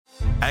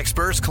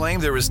Experts claim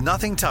there is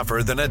nothing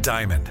tougher than a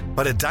diamond.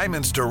 But at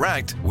Diamonds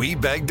Direct, we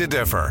beg to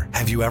differ.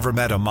 Have you ever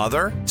met a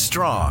mother?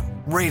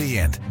 Strong,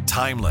 radiant,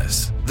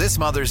 timeless. This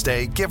Mother's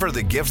Day, give her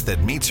the gift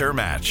that meets her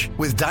match.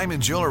 With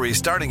diamond jewelry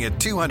starting at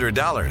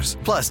 $200.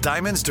 Plus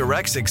Diamonds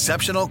Direct's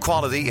exceptional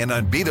quality and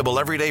unbeatable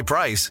everyday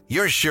price,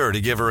 you're sure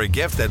to give her a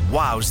gift that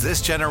wows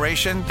this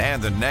generation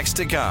and the next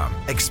to come.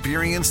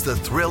 Experience the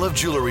thrill of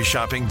jewelry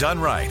shopping done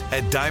right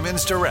at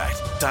Diamonds Direct.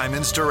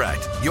 Diamonds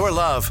Direct. Your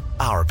love,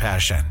 our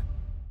passion.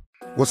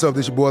 What's up,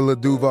 this your boy Lil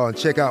Duval, and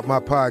check out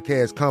my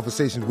podcast,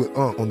 Conversations with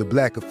Unc, on the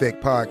Black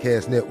Effect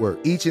Podcast Network.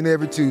 Each and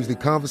every Tuesday,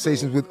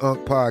 Conversations with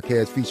Unc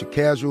podcast feature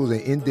casual and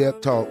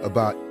in-depth talk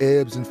about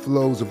ebbs and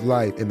flows of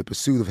life and the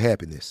pursuit of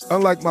happiness.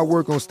 Unlike my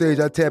work on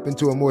stage, I tap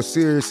into a more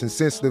serious and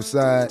sensitive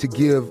side to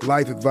give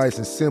life advice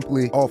and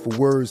simply offer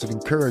words of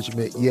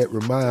encouragement, yet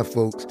remind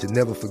folks to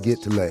never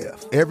forget to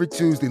laugh. Every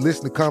Tuesday,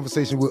 listen to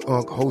Conversations with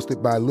Unc,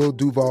 hosted by Lil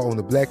Duval on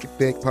the Black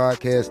Effect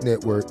Podcast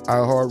Network,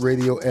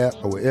 iHeartRadio app,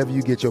 or wherever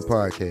you get your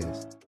podcasts.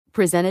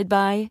 Presented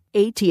by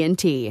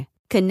AT&T.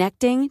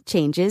 Connecting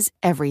changes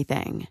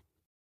everything.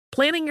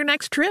 Planning your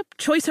next trip?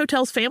 Choice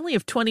Hotels' family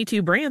of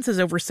 22 brands has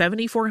over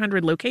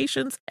 7,400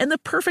 locations and the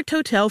perfect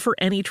hotel for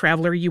any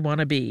traveler you want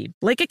to be.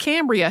 Like a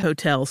Cambria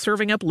Hotel,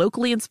 serving up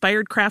locally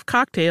inspired craft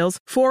cocktails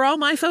for all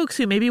my folks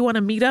who maybe want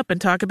to meet up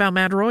and talk about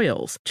Mad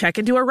Royals. Check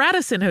into a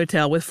Radisson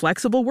Hotel with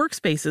flexible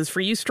workspaces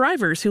for you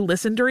strivers who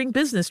listen during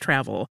business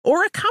travel.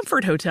 Or a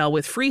Comfort Hotel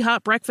with free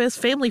hot breakfast,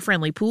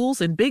 family-friendly pools,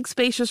 and big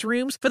spacious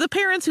rooms for the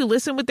parents who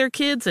listen with their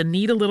kids and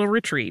need a little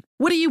retreat.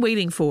 What are you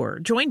waiting for?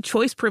 Join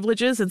Choice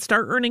Privileges and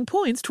start earning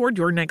points toward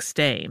your next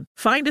stay.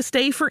 Find a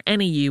stay for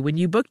any you when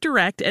you book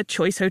direct at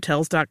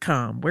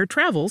choicehotels.com, where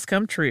travels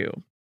come true.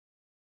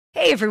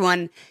 Hey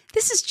everyone,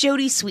 this is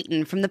Jody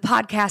Sweeten from the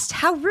podcast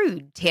How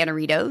Rude,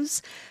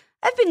 Tanneritos.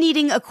 I've been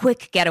needing a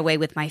quick getaway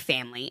with my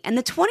family, and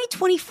the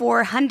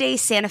 2024 Hyundai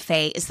Santa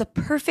Fe is the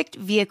perfect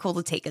vehicle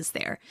to take us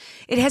there.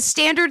 It has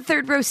standard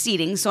third-row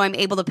seating, so I'm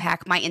able to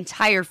pack my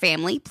entire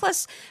family,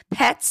 plus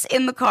pets,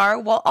 in the car,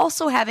 while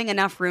also having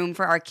enough room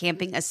for our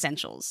camping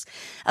essentials.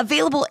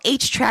 Available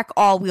H-Track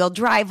all-wheel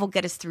drive will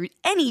get us through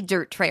any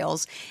dirt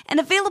trails, and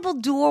available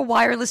dual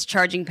wireless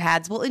charging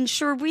pads will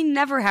ensure we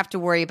never have to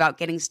worry about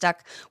getting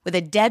stuck with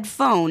a dead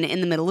phone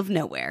in the middle of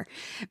nowhere.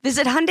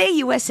 Visit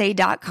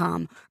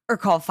HyundaiUSA.com or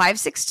call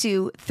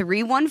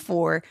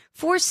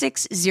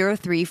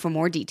 562-314-4603 for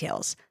more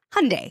details.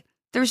 Hyundai,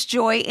 there's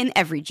joy in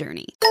every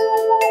journey.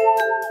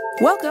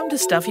 Welcome to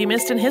Stuff You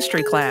Missed in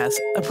History Class,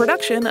 a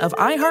production of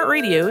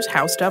iHeartRadio's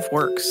How Stuff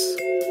Works.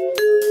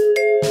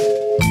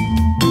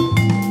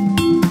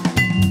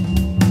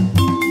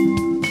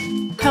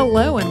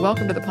 Hello and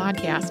welcome to the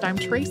podcast. I'm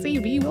Tracy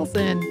V.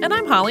 Wilson. And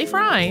I'm Holly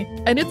Fry.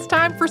 And it's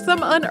time for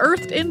some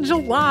Unearthed in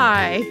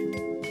July.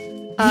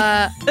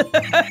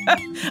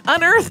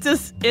 Unearthed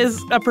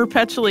is a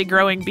perpetually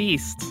growing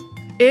beast.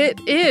 It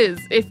is.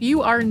 If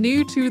you are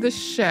new to the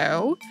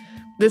show,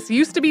 this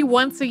used to be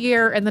once a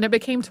year and then it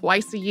became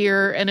twice a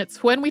year. And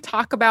it's when we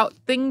talk about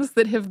things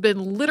that have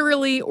been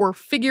literally or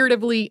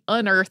figuratively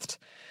unearthed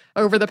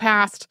over the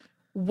past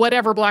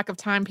whatever block of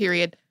time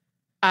period.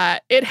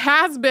 It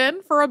has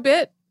been for a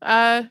bit,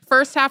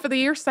 first half of the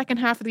year, second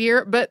half of the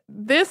year. But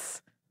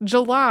this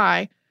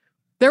July,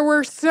 there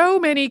were so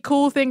many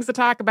cool things to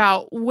talk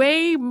about,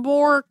 way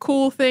more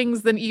cool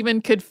things than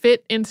even could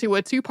fit into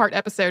a two-part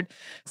episode.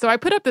 So I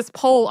put up this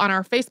poll on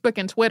our Facebook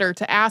and Twitter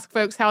to ask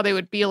folks how they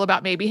would feel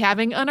about maybe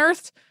having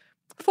Unearthed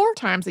 4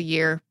 times a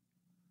year.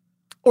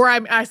 Or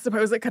I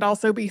suppose it could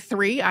also be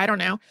 3. I don't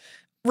know.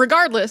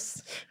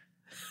 Regardless,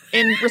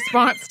 in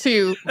response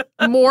to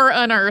more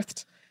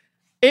Unearthed,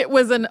 it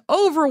was an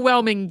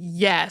overwhelming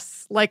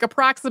yes. Like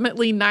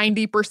approximately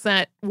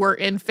 90% were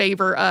in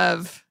favor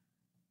of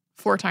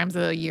 4 times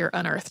a year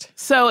Unearthed.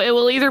 So it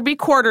will either be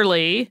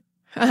quarterly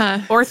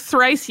or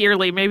thrice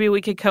yearly. Maybe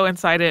we could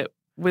coincide it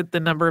with the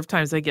number of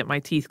times I get my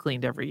teeth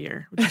cleaned every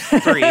year, which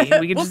is 3.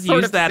 We can just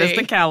use that as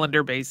the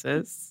calendar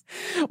basis.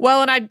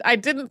 Well, and I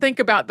didn't think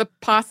about the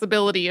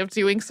possibility of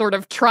doing sort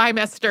of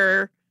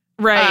trimester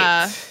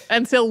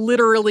until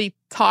literally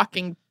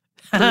talking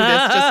through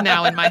this just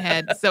now in my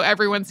head. So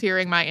everyone's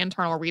hearing my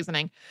internal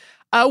reasoning.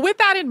 With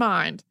that in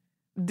mind,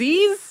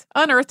 these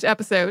Unearthed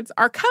episodes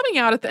are coming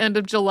out at the end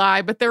of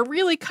July, but they're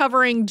really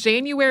covering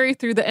January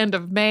through the end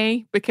of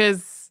May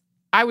because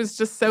I was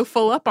just so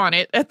full up on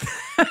it at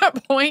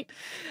that point.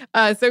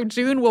 So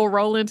June will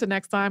roll into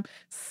next time.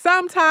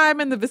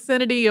 Sometime in the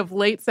vicinity of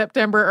late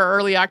September or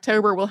early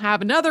October, we'll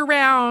have another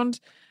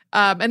round.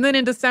 And then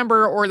in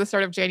December or the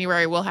start of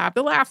January, we'll have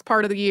the last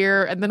part of the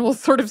year, and then we'll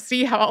sort of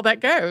see how all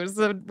that goes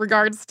in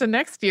regards to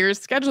next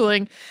year's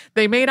scheduling.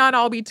 They may not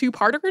all be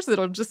two-parters.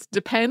 It'll just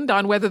depend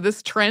on whether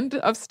this trend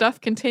of stuff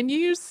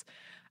continues,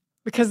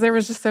 because there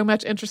was just so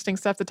much interesting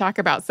stuff to talk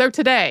about. So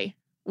today,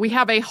 we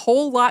have a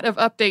whole lot of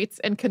updates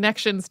and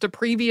connections to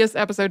previous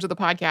episodes of the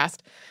podcast,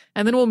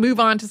 and then we'll move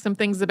on to some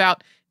things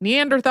about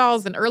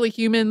Neanderthals and early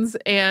humans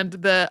and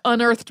the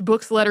unearthed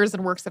books, letters,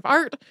 and works of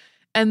art.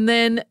 And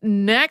then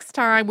next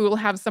time, we will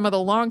have some of the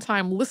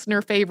longtime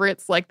listener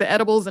favorites like the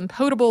edibles and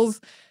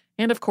potables.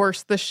 and, of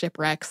course, the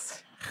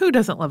shipwrecks. Who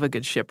doesn't love a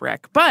good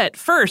shipwreck? But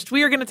first,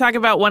 we are going to talk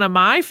about one of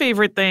my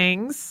favorite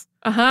things.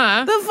 The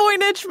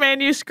Voynich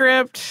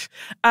manuscript.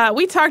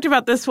 We talked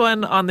about this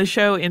one on the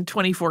show in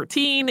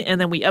 2014,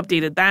 and then we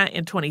updated that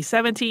in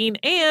 2017,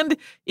 and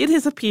it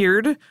has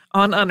appeared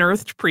on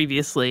Unearthed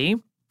previously.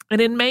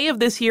 And in May of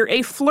this year,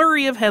 a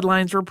flurry of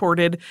headlines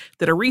reported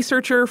that a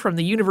researcher from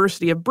the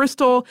University of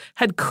Bristol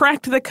had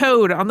cracked the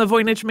code on the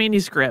Voynich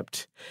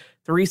manuscript.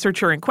 The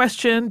researcher in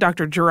question,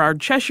 Dr.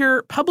 Gerard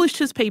Cheshire, published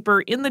his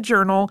paper in the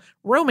journal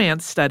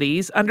Romance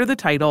Studies under the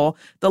title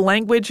The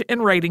Language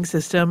and Writing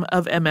System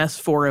of MS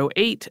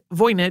 408,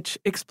 Voynich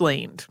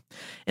Explained.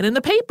 And in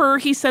the paper,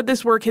 he said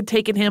this work had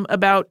taken him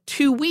about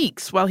 2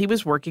 weeks while he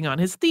was working on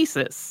his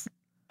thesis.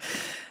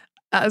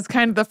 That was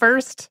kind of the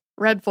first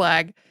red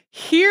flag.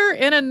 Here,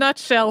 in a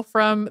nutshell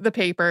from the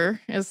paper,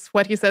 is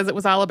what he says it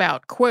was all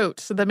about.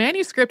 Quote, the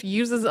manuscript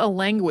uses a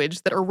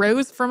language that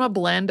arose from a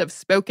blend of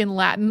spoken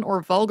Latin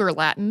or vulgar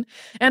Latin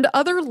and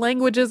other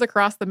languages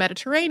across the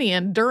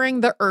Mediterranean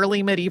during the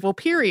early medieval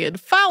period,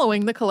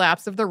 following the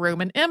collapse of the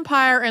Roman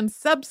Empire, and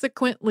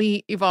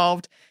subsequently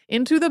evolved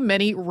into the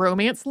many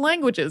Romance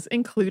languages,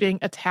 including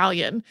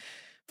Italian.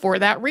 For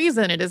that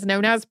reason, it is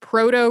known as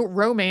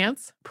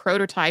Proto-Romance,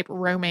 prototype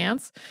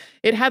Romance.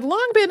 It had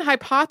long been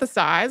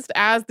hypothesized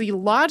as the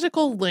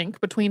logical link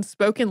between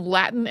spoken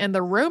Latin and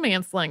the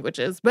Romance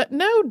languages, but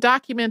no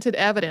documented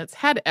evidence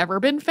had ever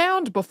been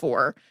found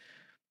before.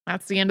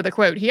 That's the end of the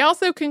quote. He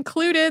also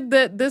concluded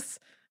that this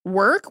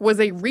work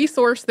was a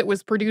resource that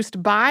was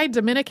produced by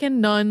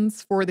Dominican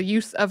nuns for the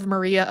use of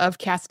Maria of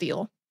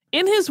Castile.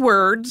 In his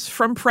words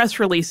from press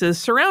releases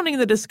surrounding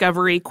the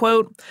discovery,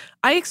 quote,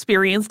 I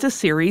experienced a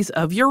series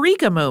of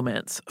eureka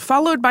moments,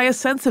 followed by a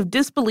sense of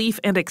disbelief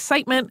and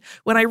excitement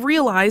when I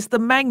realized the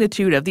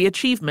magnitude of the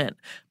achievement,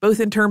 both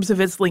in terms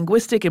of its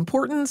linguistic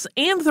importance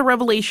and the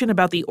revelation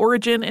about the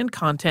origin and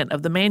content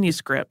of the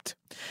manuscript.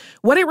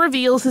 What it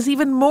reveals is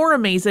even more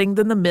amazing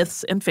than the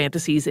myths and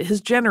fantasies it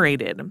has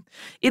generated.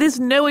 It is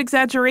no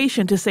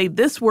exaggeration to say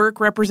this work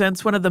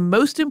represents one of the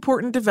most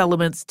important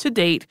developments to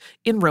date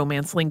in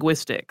Romance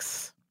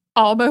linguistics.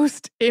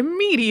 Almost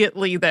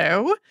immediately,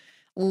 though,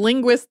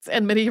 linguists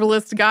and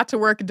medievalists got to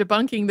work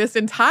debunking this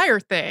entire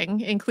thing,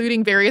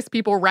 including various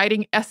people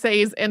writing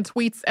essays and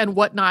tweets and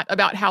whatnot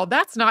about how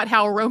that's not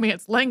how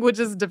Romance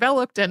languages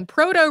developed, and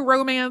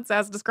Proto-Romance,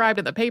 as described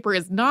in the paper,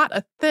 is not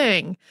a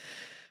thing.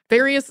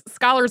 Various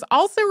scholars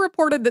also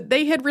reported that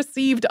they had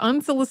received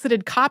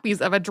unsolicited copies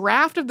of a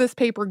draft of this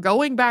paper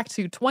going back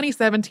to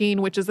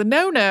 2017, which is a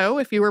no-no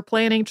if you were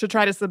planning to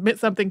try to submit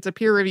something to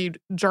peer-reviewed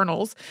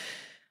journals.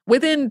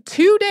 Within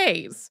 2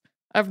 days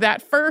of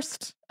that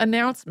first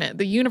announcement,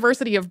 the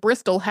University of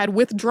Bristol had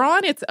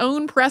withdrawn its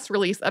own press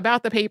release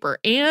about the paper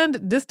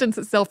and distanced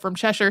itself from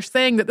Cheshire,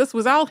 saying that this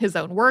was all his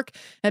own work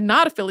and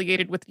not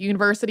affiliated with the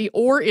university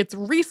or its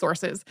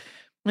resources.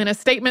 In a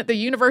statement, the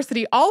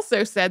university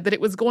also said that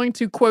it was going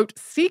to, quote,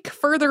 seek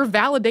further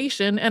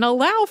validation and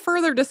allow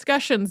further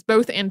discussions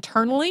both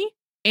internally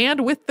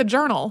and with the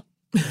journal.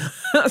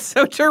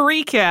 So to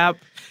recap,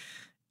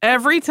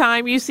 every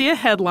time you see a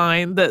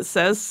headline that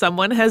says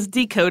someone has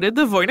decoded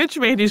the Voynich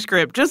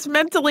manuscript, just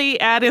mentally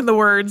add in the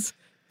words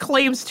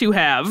claims to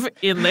have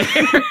in there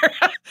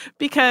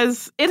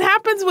because it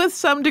happens with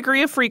some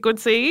degree of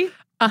frequency.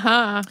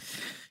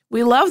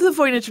 We love the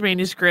Voynich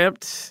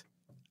manuscript.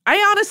 I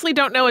honestly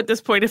don't know at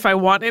this point if I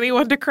want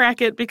anyone to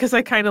crack it because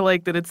I kind of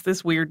like that it's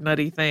this weird,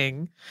 nutty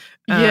thing.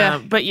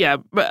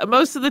 But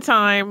most of the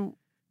time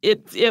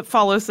it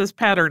follows this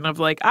pattern of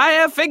like, I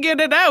have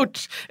figured it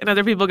out. And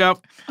other people go,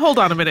 hold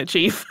on a minute,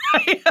 Chief.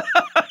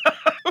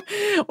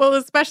 Well,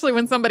 especially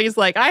when somebody's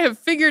like, I have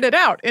figured it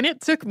out. And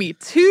it took me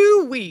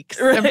 2 weeks.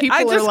 Right. And people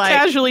I just are like,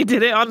 casually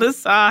did it on the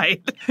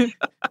side.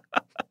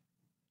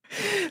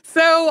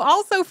 So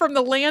also from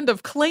the land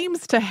of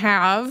claims to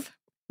have,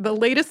 the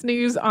latest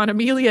news on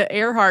Amelia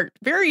Earhart,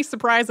 very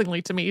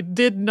surprisingly to me,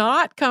 did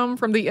not come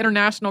from the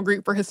International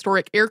Group for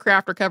Historic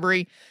Aircraft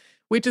Recovery,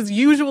 which is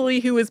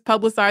usually who is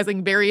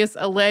publicizing various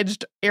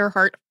alleged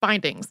Earhart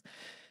findings.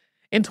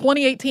 In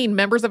 2018,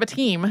 members of a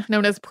team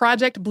known as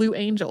Project Blue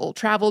Angel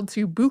traveled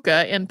to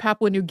Buka in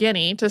Papua New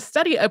Guinea to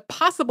study a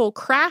possible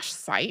crash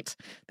site.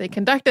 They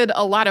conducted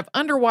a lot of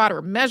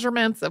underwater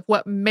measurements of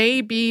what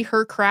may be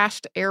her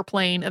crashed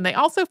airplane, and they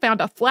also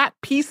found a flat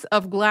piece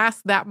of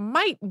glass that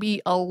might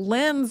be a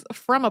lens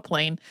from a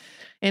plane.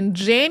 In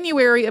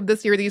January of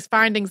this year, these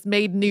findings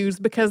made news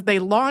because they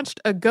launched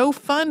a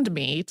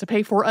GoFundMe to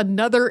pay for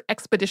another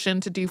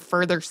expedition to do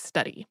further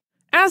study.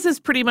 As is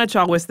pretty much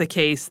always the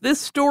case, this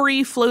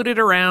story floated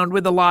around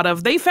with a lot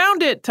of they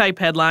found it type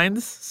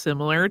headlines,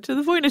 similar to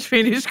the Voynich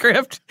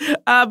manuscript,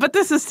 but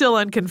this is still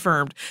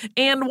unconfirmed,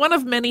 and one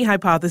of many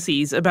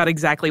hypotheses about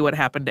exactly what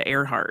happened to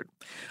Earhart.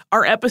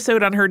 Our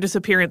episode on her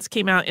disappearance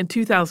came out in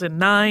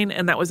 2009,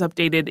 and that was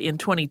updated in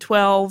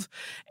 2012,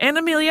 and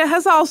Amelia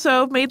has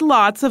also made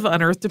lots of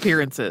unearthed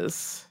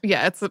appearances.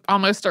 Yeah, it's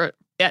almost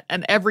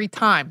an every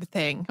time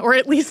thing, or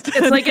at least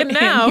it's like it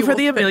now for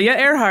the Amelia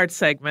Earhart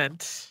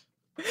segment.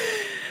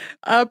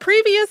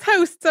 Previous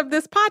hosts of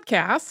this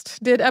podcast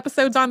did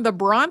episodes on the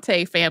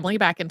Bronte family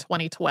back in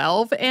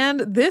 2012, and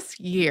this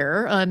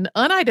year, an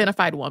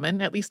unidentified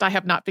woman, at least I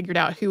have not figured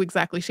out who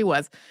exactly she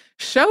was,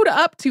 showed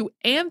up to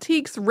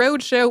Antiques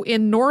Roadshow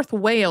in North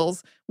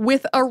Wales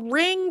with a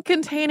ring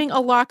containing a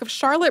lock of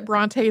Charlotte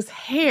Bronte's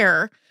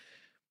hair.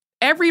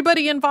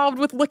 Everybody involved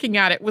with looking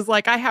at it was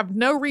like, I have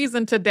no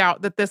reason to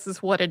doubt that this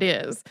is what it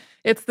is.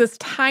 It's this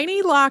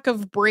tiny lock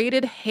of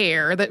braided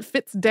hair that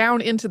fits down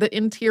into the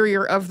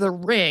interior of the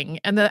ring,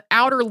 and the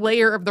outer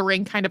layer of the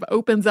ring kind of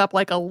opens up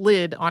like a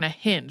lid on a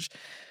hinge.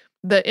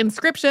 The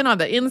inscription on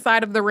the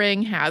inside of the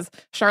ring has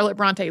Charlotte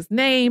Bronte's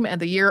name and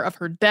the year of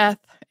her death,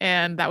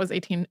 and that was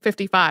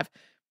 1855.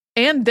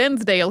 Anne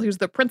Densdale, who's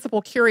the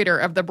principal curator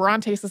of the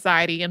Bronte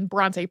Society and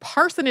Bronte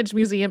Parsonage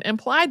Museum,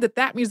 implied that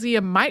that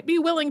museum might be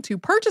willing to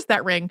purchase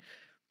that ring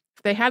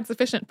if they had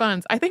sufficient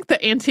funds. I think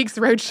the Antiques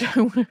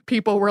Roadshow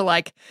people were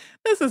like,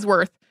 this is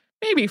worth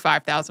maybe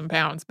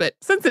 £5,000, but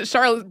since it's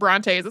Charlotte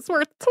Bronte's, it's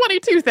worth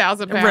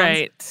 £22,000.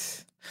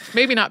 Right.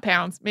 Maybe not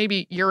pounds,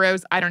 maybe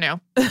euros. I don't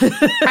know.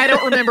 I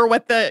don't remember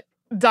what the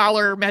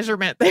dollar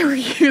measurement they were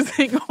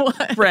using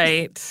was.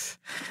 Right.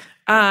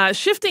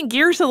 Shifting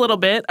gears a little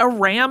bit, a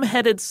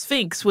ram-headed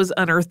sphinx was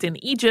unearthed in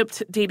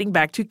Egypt, dating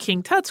back to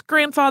King Tut's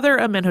grandfather,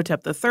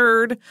 Amenhotep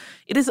III.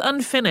 It is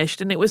unfinished,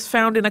 and it was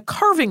found in a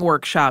carving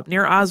workshop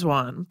near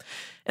Aswan.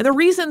 And the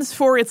reasons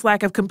for its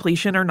lack of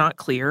completion are not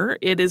clear.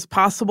 It is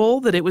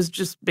possible that it was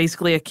just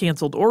basically a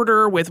canceled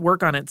order with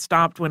work on it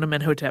stopped when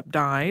Amenhotep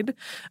died.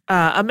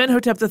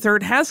 Amenhotep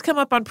III has come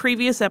up on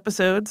previous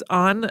episodes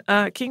on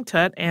King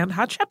Tut and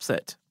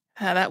Hatshepsut.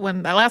 That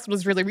last one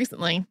was really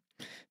recently.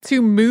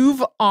 To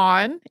move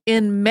on,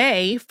 in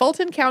May,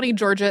 Fulton County,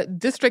 Georgia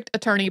District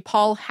Attorney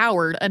Paul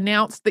Howard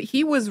announced that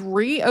he was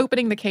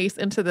reopening the case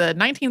into the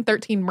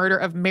 1913 murder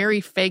of Mary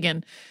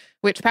Fagan,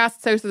 which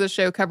past hosts of the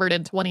show covered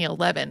in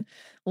 2011.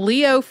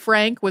 Leo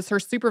Frank was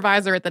her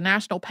supervisor at the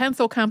National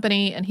Pencil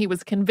Company, and he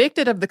was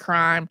convicted of the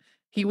crime.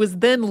 He was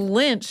then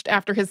lynched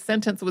after his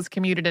sentence was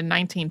commuted in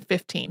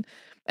 1915.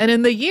 And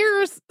in the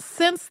years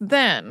since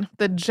then,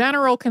 the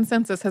general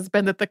consensus has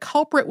been that the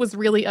culprit was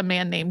really a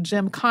man named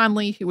Jim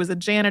Conley, who was a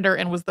janitor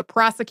and was the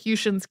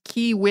prosecution's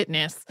key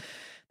witness.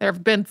 There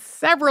have been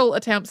several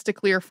attempts to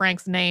clear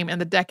Frank's name in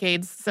the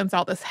decades since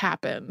all this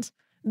happened.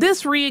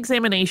 This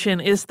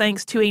re-examination is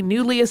thanks to a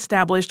newly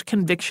established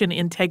conviction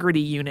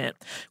integrity unit,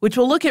 which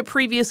will look at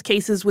previous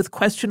cases with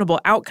questionable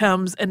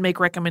outcomes and make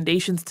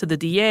recommendations to the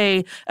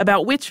DA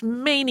about which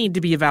may need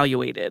to be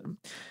evaluated.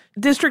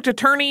 District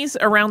attorneys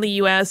around the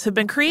U.S. have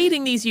been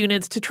creating these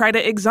units to try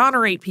to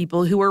exonerate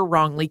people who are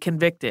wrongly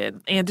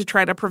convicted and to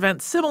try to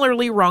prevent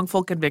similarly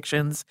wrongful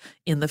convictions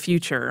in the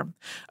future.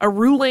 A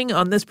ruling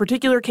on this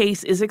particular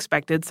case is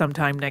expected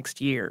sometime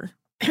next year.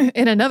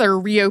 In another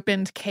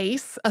reopened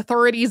case,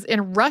 authorities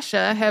in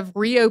Russia have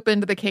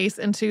reopened the case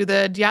into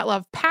the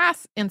Dyatlov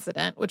Pass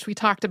incident, which we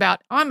talked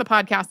about on the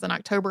podcast in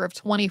October of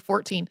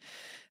 2014.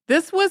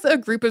 This was a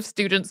group of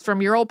students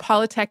from Ural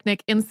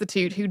Polytechnic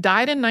Institute who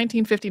died in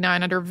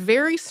 1959 under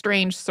very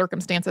strange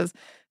circumstances.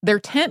 Their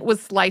tent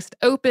was sliced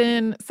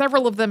open,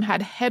 several of them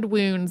had head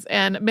wounds,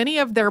 and many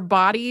of their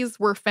bodies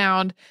were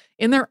found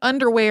in their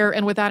underwear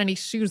and without any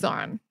shoes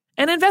on.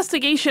 An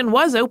investigation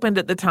was opened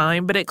at the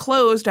time, but it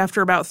closed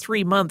after about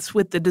 3 months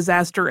with the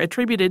disaster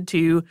attributed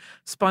to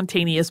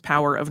spontaneous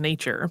power of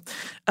nature.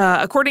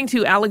 According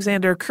to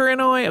Alexander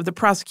Kurinoy of the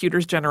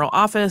Prosecutor's General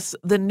Office,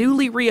 the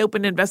newly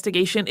reopened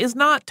investigation is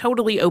not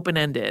totally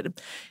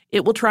open-ended.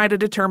 It will try to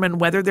determine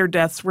whether their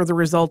deaths were the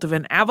result of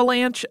an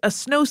avalanche, a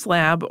snow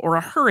slab, or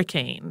a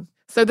hurricane.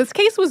 So this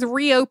case was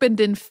reopened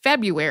in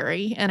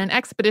February, and an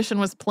expedition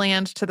was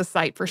planned to the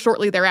site for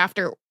shortly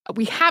thereafter.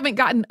 We haven't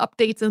gotten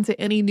updates into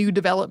any new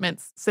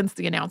developments since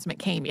the announcement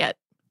came yet.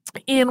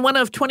 In one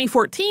of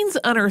 2014's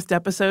Unearthed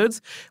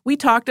episodes, we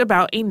talked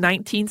about a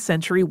 19th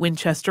century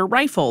Winchester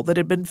rifle that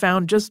had been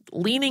found just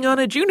leaning on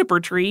a juniper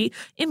tree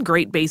in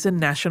Great Basin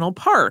National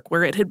Park,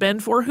 where it had been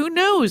for who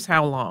knows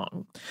how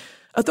long.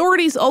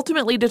 Authorities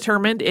ultimately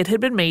determined it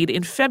had been made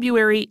in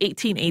February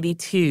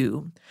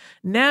 1882.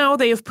 Now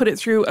they have put it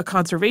through a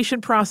conservation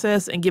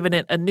process and given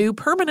it a new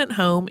permanent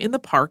home in the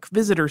park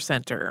visitor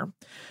center.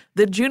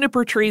 The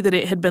juniper tree that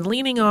it had been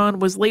leaning on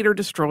was later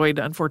destroyed,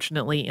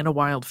 unfortunately, in a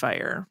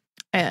wildfire.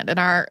 And in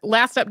our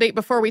last update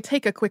before we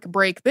take a quick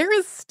break, there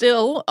is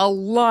still a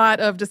lot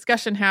of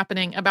discussion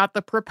happening about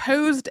the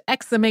proposed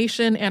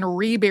exhumation and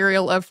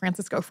reburial of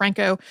Francisco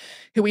Franco,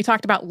 who we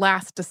talked about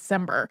last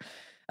December.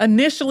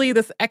 Initially,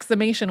 this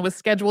exhumation was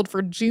scheduled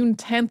for June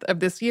 10th of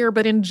this year,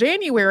 but in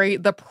January,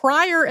 the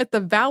prior at the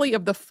Valley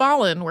of the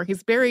Fallen, where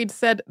he's buried,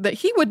 said that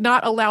he would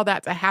not allow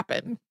that to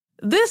happen.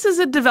 This is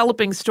a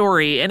developing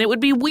story, and it would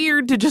be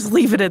weird to just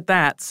leave it at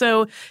that.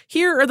 So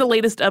here are the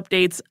latest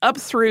updates up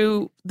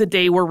through the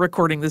day we're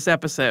recording this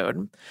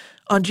episode.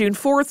 On June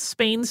 4th,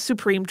 Spain's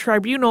Supreme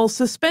Tribunal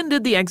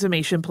suspended the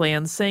exhumation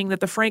plans, saying that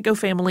the Franco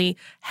family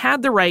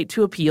had the right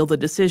to appeal the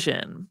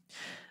decision.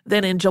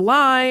 Then in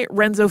July,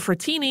 Renzo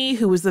Frattini,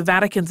 who was the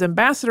Vatican's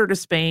ambassador to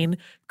Spain,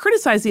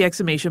 criticized the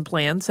exhumation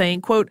plan,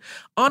 saying, quote,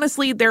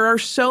 "Honestly, there are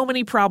so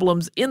many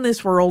problems in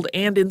this world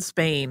and in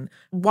Spain.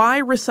 Why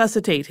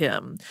resuscitate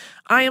him?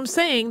 I am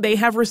saying they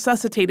have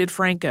resuscitated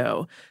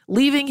Franco.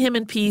 Leaving him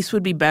in peace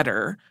would be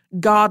better.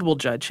 God will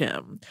judge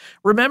him.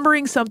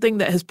 Remembering something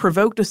that has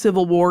provoked a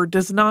civil war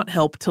does not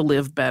help to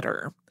live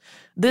better."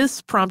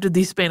 This prompted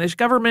the Spanish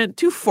government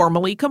to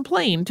formally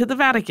complain to the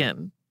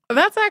Vatican.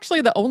 That's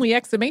actually the only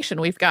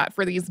exhumation we've got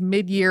for these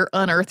mid-year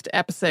unearthed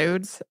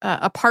episodes,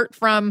 apart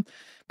from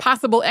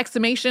possible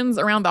exhumations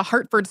around the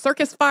Hartford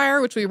Circus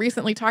fire, which we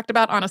recently talked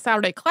about on a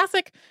Saturday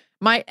Classic.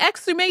 My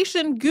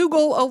exhumation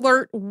Google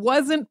alert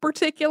wasn't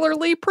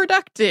particularly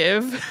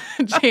productive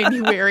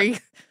January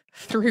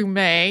through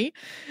May,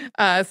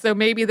 so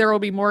maybe there will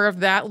be more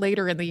of that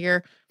later in the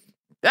year.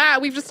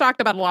 We've just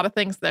talked about a lot of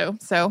things, though,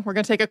 so we're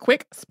going to take a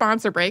quick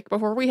sponsor break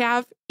before we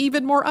have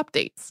even more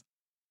updates.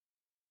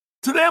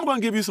 Today, I'm going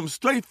to give you some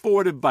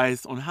straightforward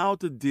advice on how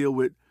to deal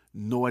with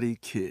naughty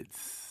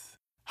kids.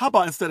 How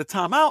about instead of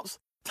timeouts,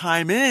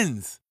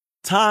 time-ins?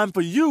 Time for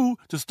you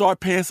to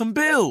start paying some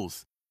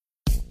bills.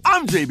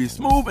 I'm JB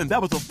Smoove, and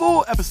that was a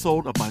full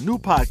episode of my new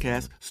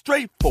podcast,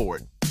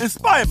 Straightforward,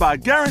 inspired by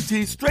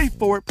guaranteed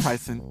straightforward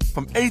pricing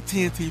from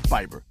AT&T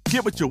Fiber.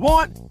 Get what you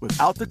want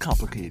without the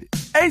complicated.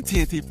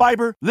 AT&T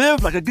Fiber,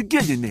 live like a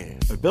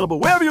gigillionaire. Available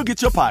wherever you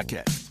get your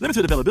podcasts.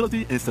 Limited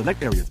availability in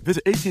select areas.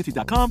 Visit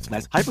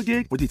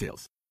AT&T.com/hypergig for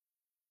details.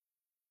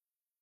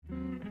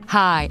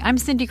 Hi, I'm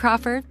Cindy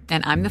Crawford,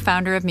 and I'm the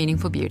founder of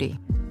Meaningful Beauty.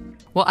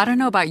 Well, I don't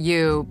know about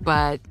you,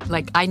 but,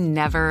 I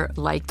never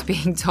liked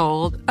being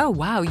told, "Oh,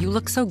 wow, you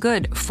look so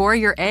good for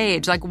your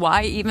age."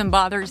 Why even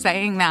bother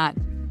saying that?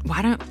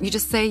 Why don't you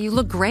just say you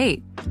look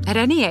great at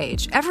any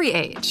age, every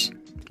age?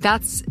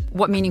 That's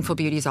what Meaningful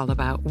Beauty is all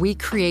about. We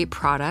create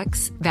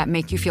products that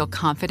make you feel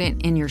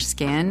confident in your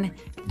skin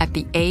at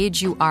the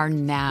age you are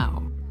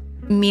now.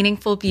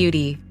 Meaningful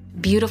Beauty.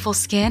 Beautiful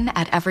skin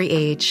at every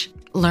age.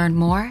 Learn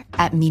more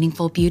at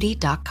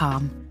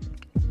meaningfulbeauty.com.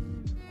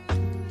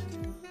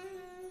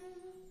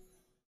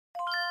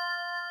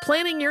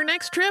 Planning your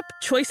next trip?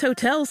 Choice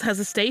Hotels has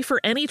a stay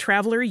for any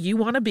traveler you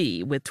want to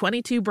be, with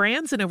 22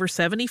 brands and over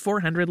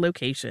 7,400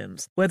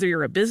 locations. Whether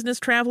you're a business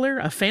traveler,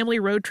 a family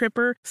road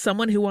tripper,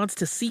 someone who wants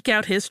to seek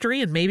out history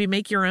and maybe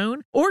make your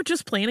own, or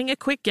just planning a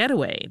quick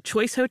getaway,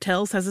 Choice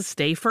Hotels has a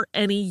stay for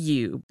any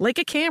you. Like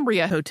a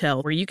Cambria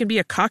Hotel, where you can be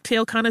a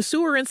cocktail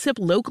connoisseur and sip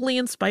locally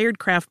inspired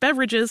craft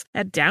beverages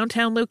at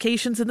downtown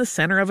locations in the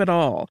center of it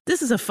all.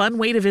 This is a fun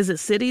way to visit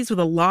cities with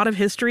a lot of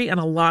history and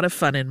a lot of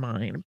fun in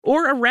mind.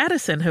 Or a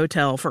Radisson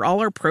Hotel for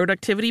all our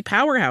productivity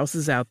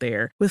powerhouses out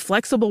there. With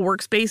flexible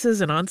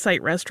workspaces and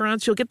on-site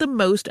restaurants, you'll get the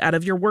most out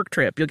of your work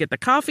trip. You'll get the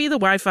coffee, the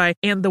Wi-Fi,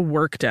 and the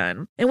work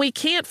done. And we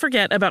can't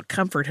forget about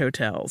Comfort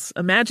Hotels.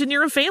 Imagine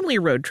you're a family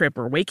road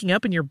tripper, waking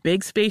up in your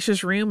big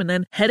spacious room and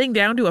then heading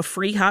down to a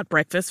free hot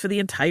breakfast for the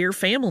entire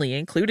family,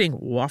 including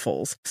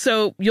waffles.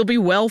 So you'll be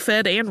well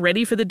fed and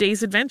ready for the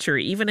day's adventure,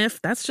 even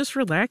if that's just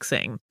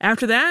relaxing.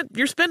 After that,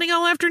 you're spending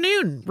all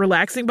afternoon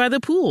relaxing by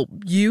the pool.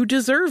 You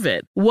deserve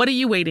it. What are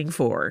you waiting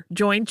for?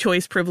 Join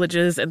Choice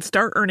Privileges and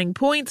start earning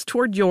points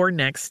toward your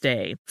next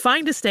stay.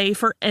 Find a stay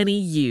for any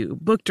you.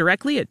 Book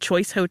directly at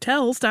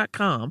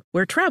choicehotels.com,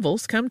 where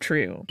travels come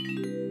true.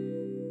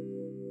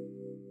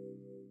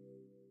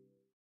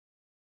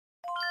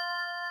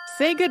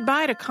 Say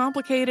goodbye to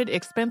complicated,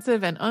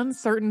 expensive, and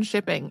uncertain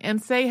shipping,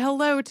 and say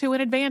hello to an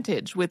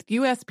advantage with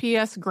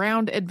USPS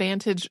Ground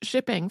Advantage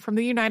shipping from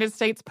the United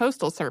States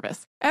Postal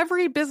Service.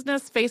 Every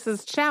business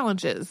faces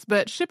challenges,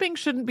 but shipping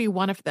shouldn't be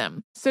one of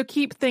them. So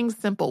keep things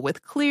simple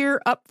with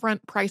clear, upfront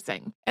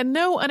pricing. And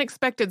no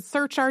unexpected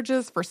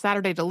surcharges for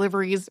Saturday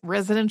deliveries,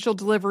 residential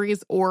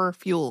deliveries, or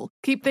fuel.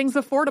 Keep things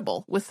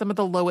affordable with some of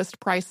the lowest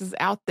prices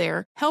out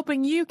there,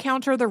 helping you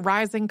counter the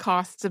rising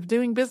costs of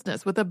doing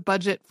business with a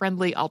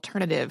budget-friendly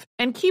alternative.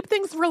 And keep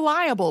things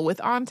reliable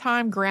with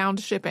on-time ground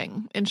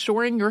shipping,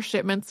 ensuring your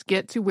shipments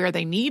get to where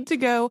they need to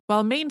go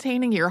while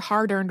maintaining your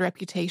hard-earned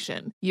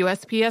reputation.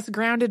 USPS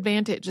Ground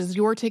Advantage is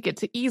your ticket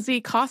to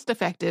easy,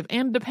 cost-effective,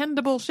 and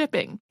dependable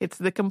shipping. It's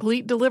the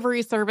complete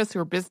delivery service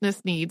your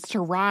business needs to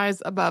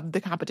rise above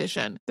the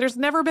competition. There's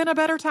never been a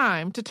better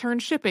time to turn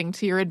shipping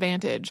to your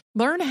advantage.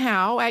 Learn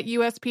how at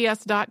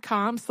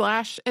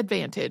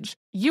USPS.com/advantage.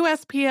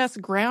 USPS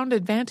Ground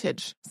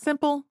Advantage.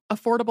 Simple,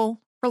 affordable,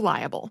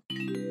 reliable.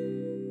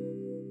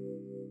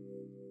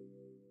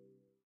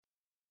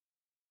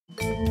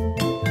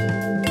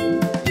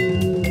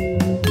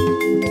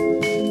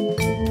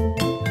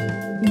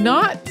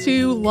 Not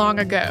too long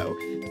ago,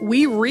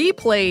 we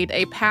replayed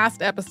a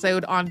past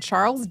episode on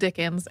Charles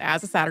Dickens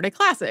as a Saturday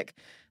Classic.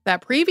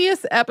 That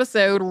previous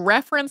episode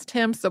referenced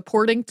him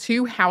supporting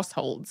two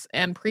households,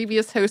 and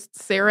previous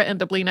hosts Sarah and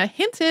Deblina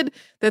hinted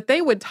that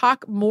they would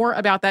talk more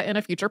about that in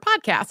a future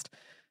podcast.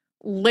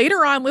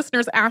 Later on,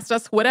 listeners asked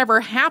us whatever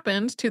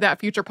happened to that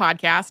future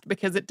podcast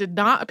because it did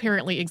not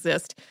apparently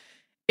exist.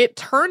 It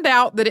turned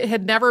out that it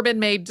had never been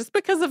made just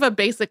because of a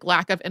basic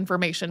lack of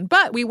information.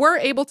 But we were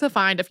able to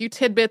find a few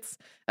tidbits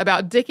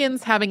about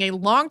Dickens having a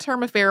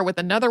long-term affair with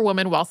another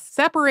woman while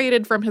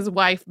separated from his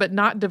wife, but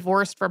not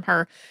divorced from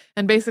her,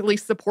 and basically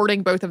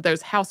supporting both of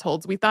those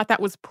households. We thought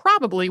that was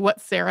probably what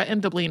Sarah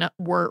and Deblina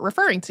were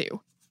referring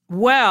to.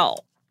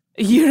 Well,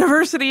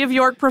 University of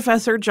York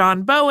professor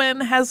John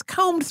Bowen has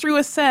combed through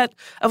a set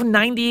of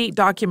 98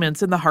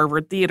 documents in the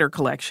Harvard Theater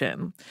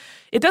Collection.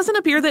 It doesn't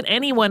appear that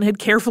anyone had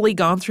carefully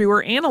gone through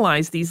or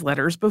analyzed these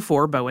letters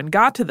before Bowen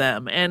got to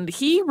them, and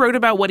he wrote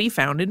about what he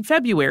found in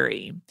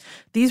February.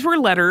 These were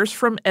letters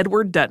from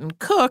Edward Dutton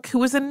Cook, who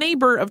was a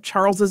neighbor of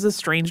Charles's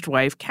estranged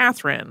wife,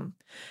 Catherine.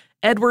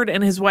 Edward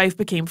and his wife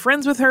became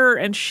friends with her,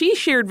 and she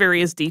shared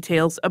various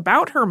details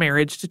about her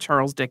marriage to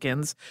Charles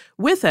Dickens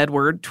with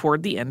Edward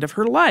toward the end of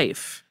her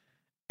life.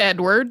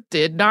 Edward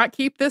did not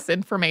keep this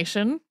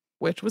information,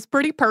 which was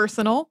pretty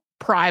personal,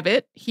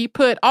 private. He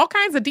put all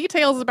kinds of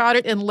details about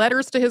it in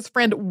letters to his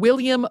friend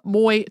William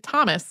Moy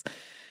Thomas.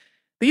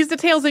 These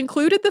details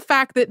included the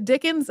fact that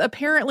Dickens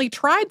apparently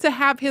tried to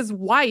have his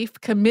wife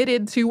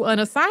committed to an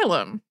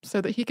asylum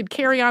so that he could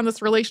carry on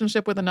this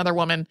relationship with another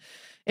woman.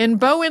 In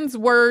Bowen's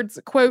words,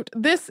 quote,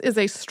 "This is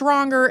a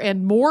stronger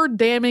and more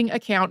damning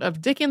account of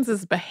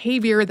Dickens's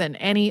behavior than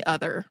any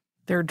other."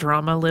 Their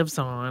drama lives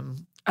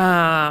on.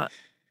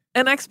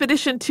 An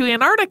expedition to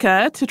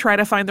Antarctica to try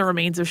to find the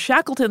remains of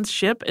Shackleton's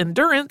ship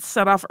Endurance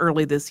set off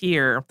early this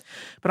year.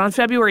 But on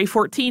February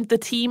 14th, the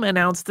team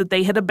announced that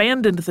they had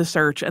abandoned the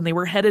search and they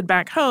were headed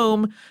back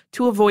home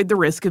to avoid the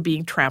risk of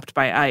being trapped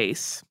by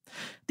ice.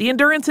 The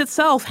Endurance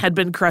itself had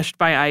been crushed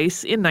by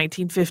ice in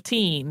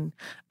 1915.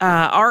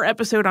 Our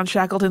episode on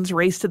Shackleton's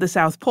race to the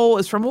South Pole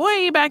is from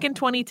way back in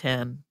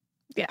 2010.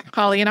 Yeah,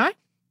 Holly and I,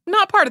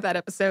 not part of that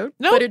episode,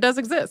 but it does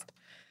exist.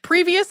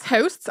 Previous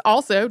hosts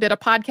also did a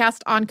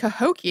podcast on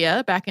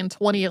Cahokia back in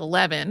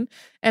 2011,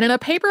 and in a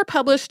paper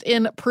published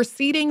in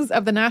Proceedings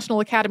of the National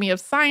Academy of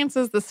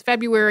Sciences this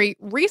February,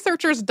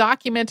 researchers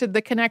documented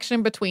the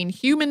connection between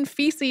human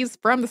feces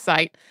from the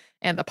site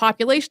and the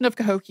population of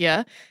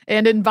Cahokia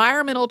and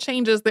environmental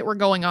changes that were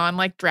going on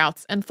like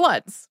droughts and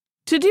floods.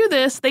 To do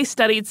this, they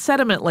studied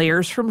sediment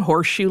layers from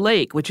Horseshoe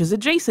Lake, which is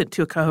adjacent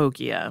to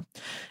Cahokia.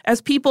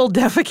 As people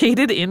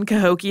defecated in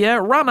Cahokia,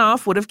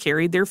 runoff would have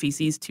carried their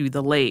feces to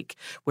the lake,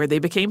 where they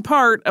became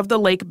part of the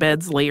lake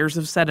bed's layers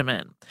of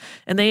sediment.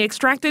 And they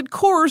extracted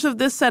cores of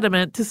this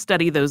sediment to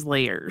study those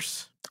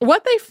layers.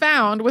 What they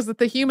found was that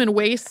the human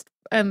waste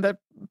and the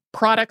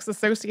products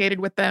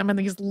associated with them and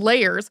these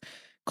layers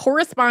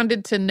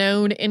corresponded to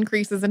known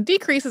increases and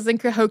decreases in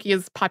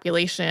Cahokia's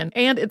population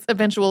and its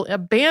eventual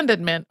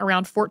abandonment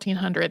around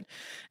 1400.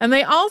 And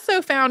they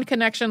also found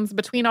connections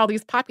between all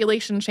these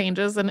population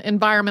changes and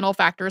environmental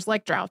factors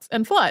like droughts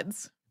and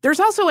floods. There's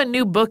also a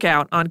new book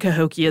out on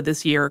Cahokia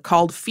this year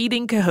called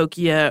Feeding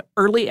Cahokia,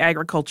 Early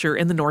Agriculture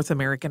in the North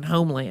American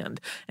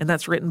Homeland, and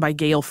that's written by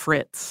Gail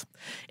Fritz.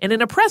 And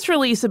in a press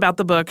release about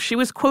the book, she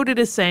was quoted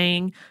as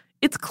saying,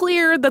 "It's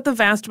clear that the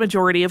vast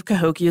majority of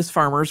Cahokia's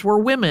farmers were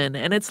women,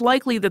 and it's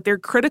likely that their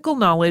critical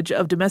knowledge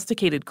of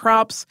domesticated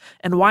crops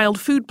and wild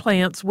food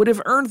plants would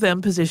have earned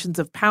them positions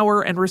of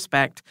power and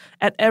respect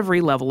at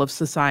every level of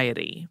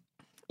society."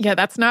 Yeah,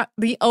 that's not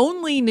the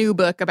only new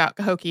book about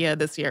Cahokia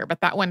this year, but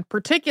that one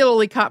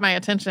particularly caught my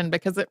attention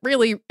because it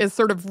really is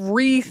sort of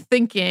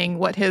rethinking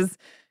what has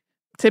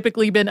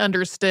typically been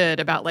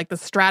understood about like the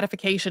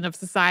stratification of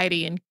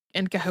society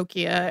in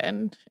Cahokia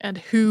and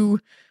who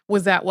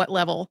was at what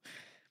level.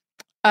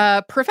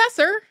 A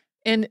professor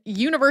in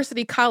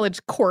University College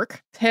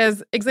Cork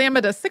has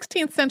examined a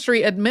 16th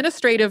century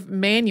administrative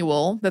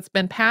manual that's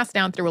been passed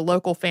down through a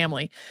local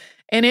family.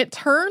 And it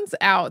turns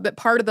out that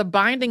part of the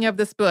binding of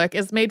this book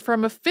is made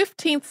from a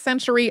 15th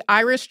century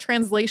Irish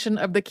translation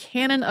of the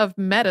Canon of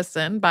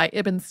Medicine by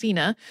Ibn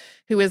Sina,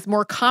 who is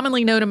more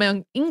commonly known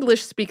among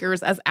English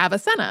speakers as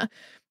Avicenna.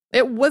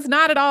 It was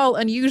not at all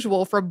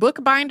unusual for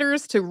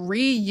bookbinders to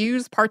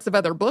reuse parts of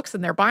other books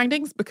in their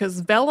bindings because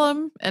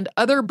vellum and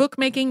other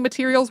bookmaking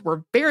materials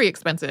were very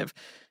expensive.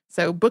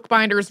 So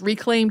bookbinders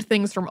reclaimed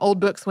things from old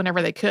books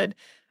whenever they could.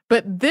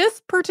 But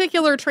this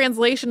particular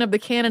translation of the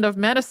Canon of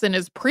Medicine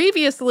is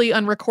previously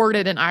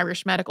unrecorded in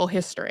Irish medical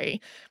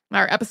history.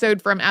 Our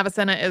episode from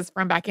Avicenna is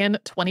from back in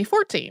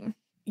 2014.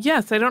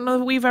 Yes, I don't know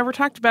that we've ever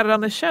talked about it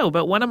on the show,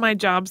 but one of my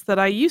jobs that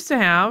I used to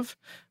have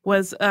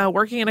was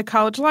working in a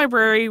college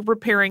library,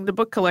 repairing the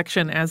book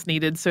collection as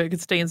needed so it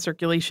could stay in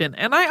circulation.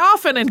 And I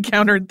often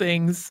encountered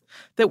things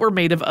that were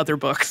made of other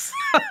books.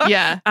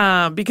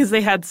 Yeah. Because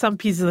they had some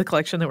pieces of the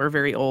collection that were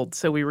very old.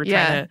 So we were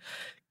trying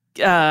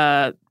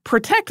to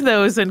protect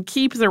those and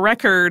keep the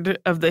record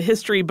of the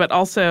history, but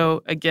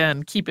also,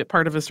 again, keep it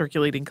part of a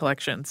circulating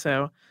collection.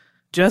 So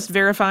just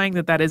verifying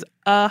that is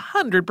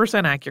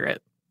 100%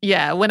 accurate.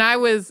 Yeah, when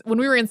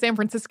we were in San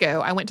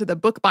Francisco, I went to the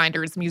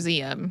Bookbinders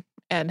Museum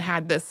and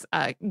had this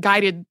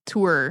guided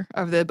tour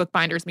of the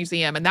Bookbinders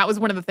Museum. And that was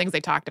one of the things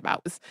they talked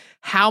about was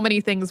how many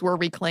things were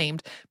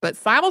reclaimed. But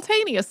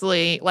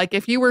simultaneously, like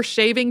if you were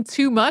shaving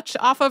too much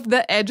off of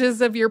the edges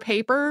of your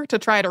paper to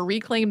try to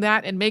reclaim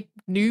that and make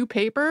new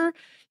paper,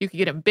 you could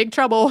get in big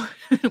trouble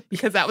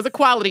because that was a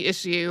quality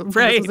issue.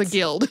 Right. This was a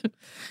guild.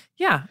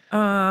 Yeah.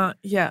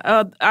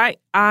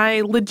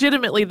 I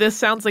legitimately, this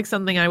sounds like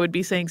something I would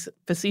be saying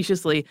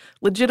facetiously.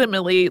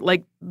 Legitimately,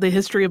 like, the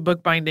history of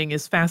bookbinding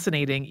is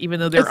fascinating, even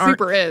though there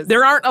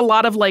aren't a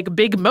lot of like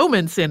big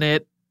moments in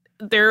it.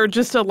 There are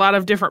just a lot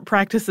of different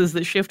practices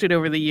that shifted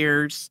over the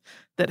years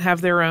that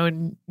have their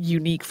own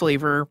unique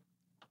flavor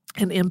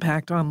and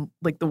impact on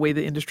like the way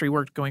the industry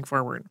worked going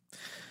forward.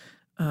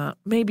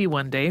 Maybe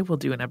one day we'll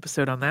do an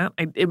episode on that.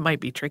 It might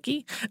be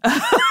tricky.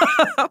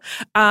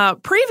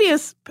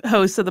 Previous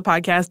hosts of the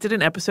podcast did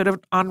an episode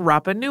on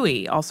Rapa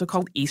Nui, also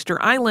called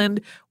Easter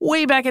Island,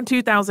 way back in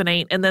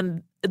 2008, and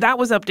then that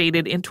was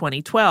updated in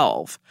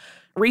 2012.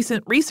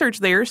 Recent research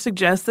there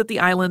suggests that the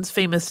island's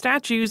famous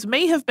statues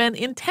may have been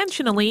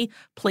intentionally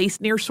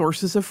placed near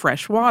sources of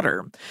fresh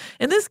water.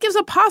 And this gives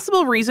a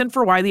possible reason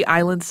for why the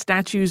island's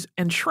statues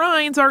and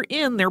shrines are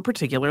in their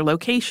particular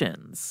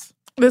locations.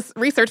 This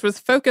research was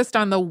focused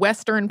on the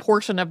western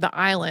portion of the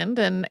island,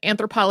 and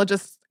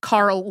anthropologist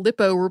Carl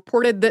Lippo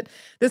reported that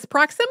this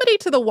proximity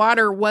to the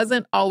water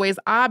wasn't always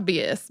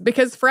obvious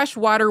because fresh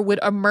water would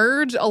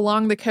emerge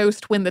along the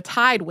coast when the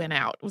tide went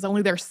out. It was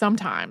only there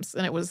sometimes,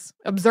 and it was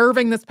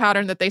observing this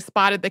pattern that they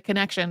spotted the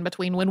connection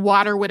between when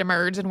water would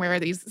emerge and where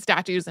these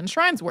statues and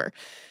shrines were.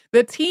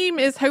 The team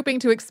is hoping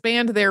to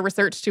expand their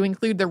research to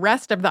include the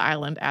rest of the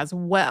island as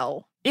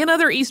well. In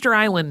other Easter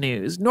Island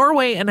news,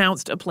 Norway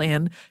announced a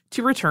plan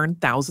to return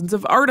thousands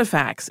of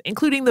artifacts,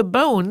 including the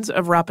bones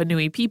of Rapa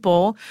Nui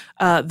people.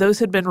 Those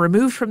had been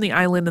removed from the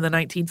island in the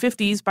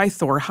 1950s by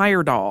Thor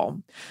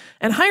Heyerdahl.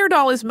 And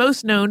Heyerdahl is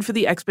most known for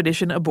the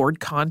expedition aboard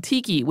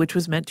Kon-Tiki, which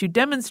was meant to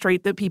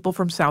demonstrate that people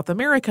from South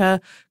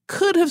America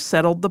could have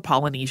settled the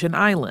Polynesian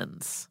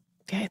islands.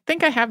 I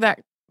think I have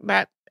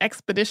that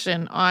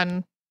expedition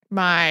on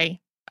my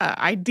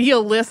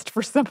ideal list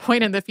for some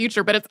point in the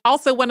future, but it's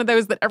also one of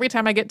those that every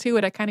time I get to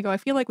it, I kind of go, I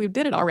feel like we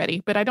did it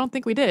already, but I don't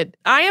think we did.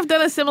 I have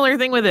done a similar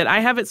thing with it. I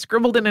have it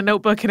scribbled in a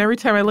notebook, and every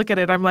time I look at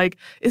it, I'm like,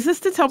 is this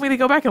to tell me to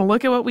go back and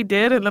look at what we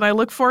did? And then I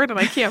look for it, and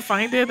I can't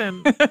find it.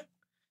 And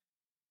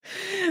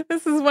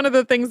this is one of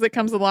the things that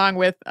comes along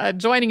with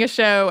joining a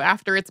show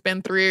after it's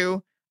been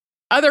through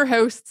other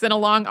hosts in a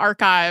long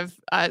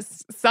archive,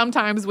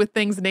 sometimes with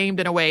things named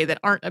in a way that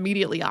aren't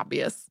immediately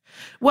obvious.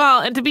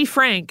 Well, and to be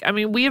frank, I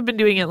mean, we have been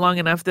doing it long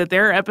enough that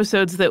there are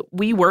episodes that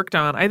we worked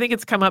on. I think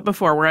it's come up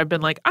before where I've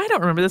been like, I don't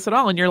remember this at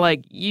all. And you're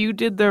like, you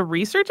did the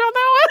research on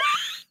that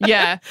one?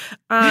 Yeah.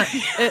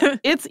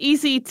 It's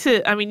easy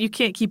to, I mean, you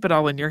can't keep it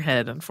all in your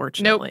head,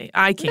 unfortunately. Nope.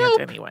 I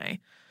can't anyway.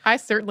 I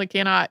certainly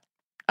cannot.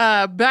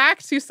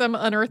 Back to some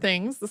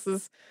unearthings. This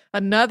is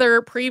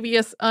another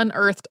previous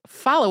unearthed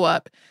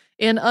follow-up.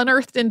 In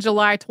Unearthed in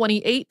July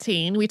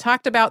 2018, we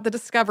talked about the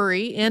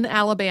discovery in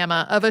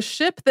Alabama of a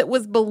ship that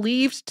was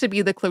believed to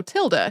be the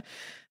Clotilda.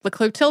 The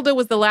Clotilda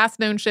was the last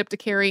known ship to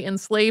carry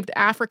enslaved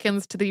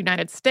Africans to the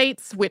United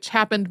States, which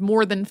happened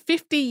more than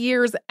 50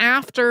 years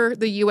after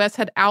the U.S.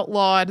 had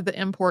outlawed the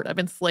import of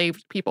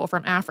enslaved people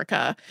from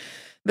Africa.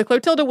 The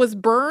Clotilda was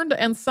burned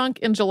and sunk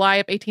in July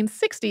of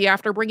 1860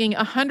 after bringing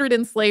 100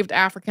 enslaved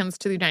Africans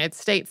to the United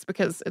States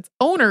because its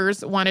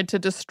owners wanted to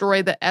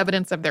destroy the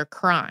evidence of their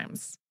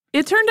crimes.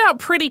 It turned out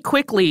pretty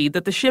quickly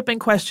that the ship in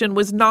question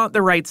was not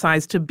the right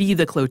size to be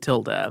the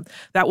Clotilda.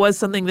 That was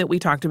something that we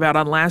talked about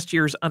on last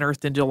year's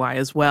Unearthed in July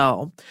as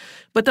well.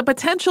 But the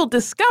potential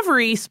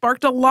discovery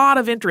sparked a lot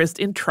of interest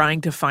in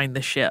trying to find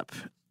the ship.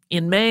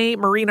 In May,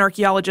 marine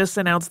archaeologists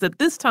announced that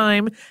this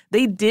time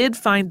they did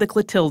find the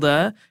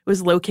Clotilda. It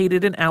was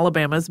located in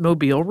Alabama's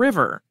Mobile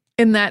River.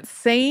 In that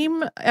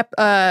same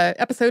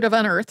episode of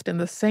Unearthed, in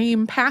the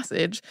same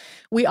passage,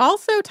 we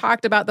also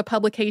talked about the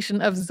publication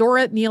of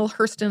Zora Neale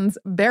Hurston's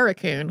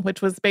Barracoon,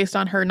 which was based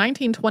on her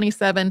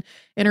 1927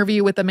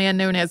 interview with a man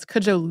known as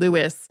Cudjoe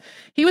Lewis.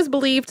 He was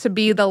believed to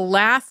be the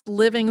last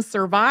living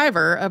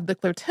survivor of the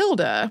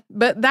Clotilda,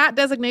 but that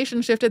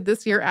designation shifted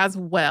this year as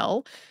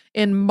well.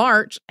 In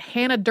March,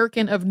 Hannah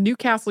Durkin of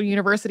Newcastle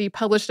University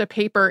published a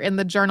paper in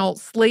the journal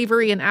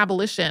Slavery and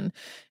Abolition,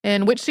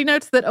 in which she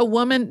notes that a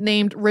woman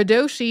named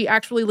Radoshi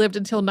actually lived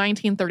until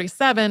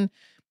 1937.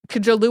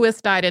 Cudjoe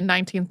Lewis died in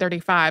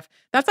 1935.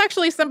 That's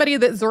actually somebody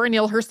that Zora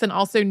Neale Hurston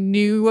also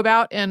knew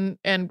about and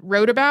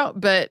wrote about,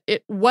 but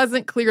it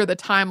wasn't clear the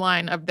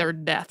timeline of their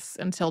deaths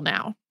until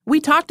now. We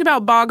talked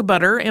about bog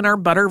butter in our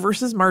butter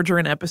versus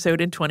margarine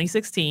episode in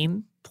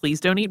 2016.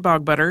 Please don't eat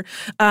bog butter.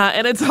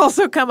 And it's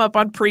also come up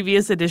on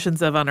previous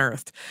editions of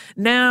Unearthed.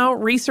 Now,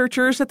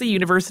 researchers at the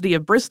University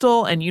of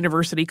Bristol and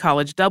University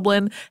College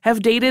Dublin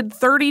have dated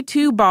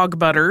 32 bog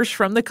butters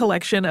from the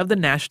collection of the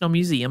National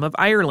Museum of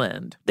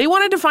Ireland. They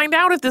wanted to find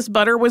out if this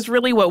butter was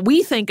really what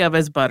we think of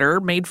as butter,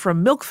 made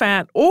from milk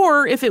fat,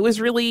 or if it was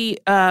really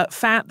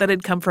fat that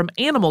had come from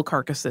animal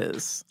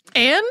carcasses.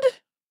 And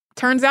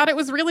turns out it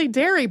was really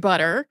dairy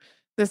butter.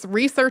 This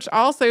research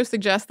also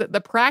suggests that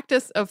the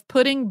practice of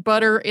putting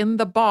butter in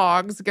the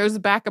bogs goes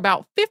back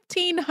about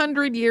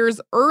 1,500 years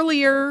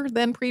earlier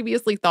than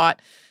previously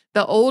thought.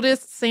 The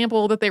oldest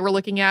sample that they were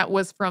looking at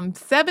was from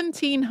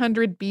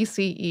 1700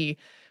 BCE.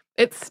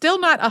 It's still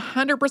not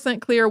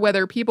 100% clear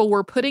whether people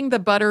were putting the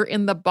butter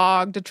in the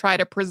bog to try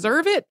to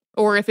preserve it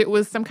or if it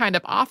was some kind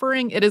of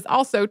offering. It is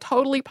also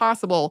totally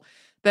possible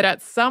that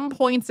at some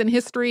points in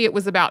history it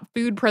was about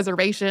food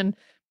preservation,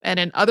 and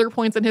in other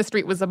points in history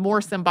it was a more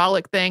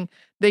symbolic thing.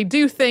 They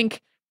do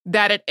think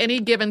that at any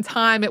given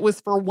time it was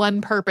for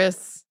one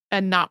purpose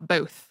and not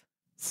both.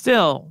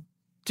 Still,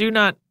 do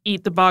not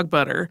eat the bog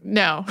butter.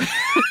 No.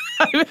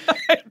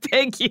 I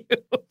beg you.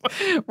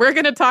 We're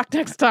going to talk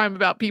next time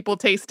about people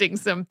tasting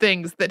some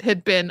things that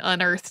had been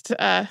unearthed.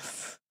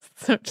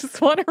 So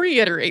just want to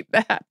reiterate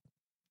that.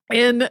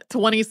 In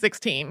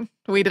 2016,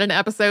 we did an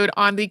episode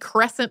on the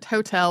Crescent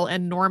Hotel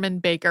and Norman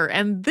Baker.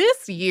 And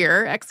this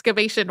year,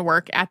 excavation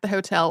work at the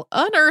hotel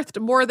unearthed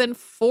more than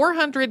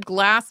 400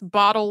 glass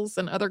bottles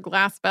and other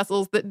glass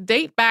vessels that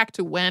date back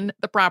to when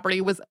the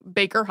property was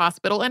Baker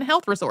Hospital and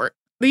Health Resort.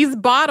 These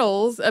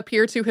bottles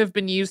appear to have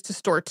been used to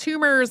store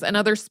tumors and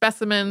other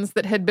specimens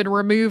that had been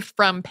removed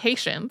from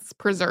patients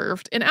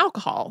preserved in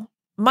alcohol.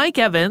 Mike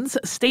Evans,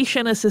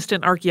 station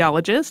assistant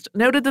archaeologist,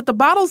 noted that the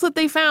bottles that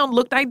they found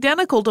looked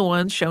identical to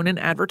ones shown in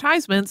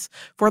advertisements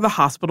for the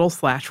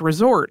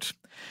hospital/resort.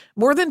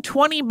 More than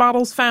 20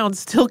 bottles found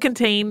still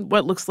contain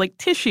what looks like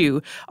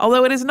tissue,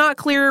 although it is not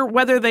clear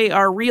whether they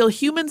are real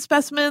human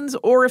specimens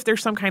or if they're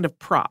some kind of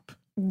prop.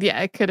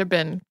 Yeah, it could have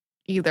been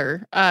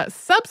either.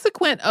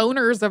 Subsequent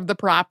owners of the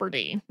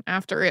property,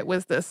 after it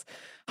was this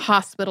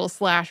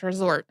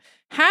hospital/resort,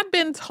 had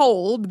been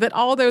told that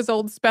all those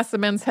old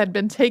specimens had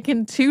been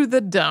taken to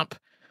the dump.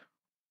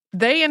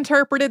 They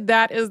interpreted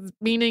that as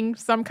meaning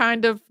some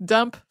kind of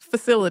dump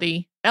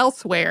facility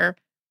elsewhere,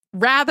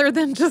 rather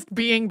than just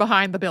being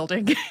behind the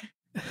building.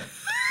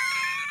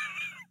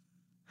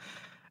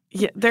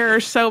 Yeah, there are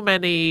so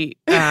many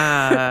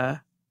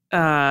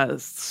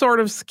sort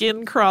of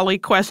skin crawly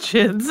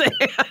questions.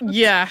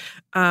 Yeah.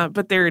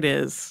 But there it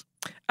is.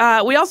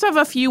 We also have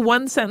a few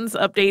one-sentence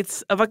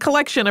updates of a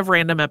collection of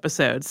random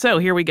episodes. So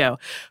here we go.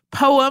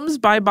 Poems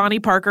by Bonnie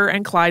Parker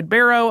and Clyde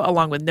Barrow,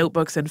 along with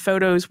notebooks and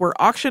photos, were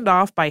auctioned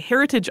off by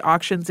Heritage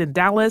Auctions in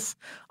Dallas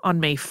on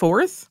May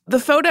 4th. The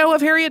photo of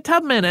Harriet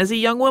Tubman as a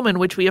young woman,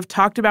 which we have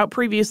talked about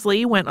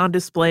previously, went on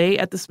display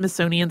at the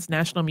Smithsonian's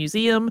National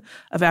Museum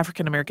of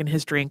African American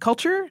History and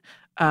Culture.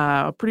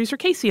 Producer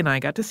Casey and I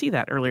got to see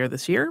that earlier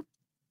this year.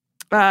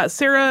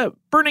 Sarah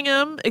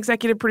Birmingham,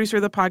 executive producer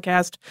of the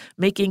podcast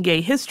Making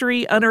Gay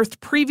History, unearthed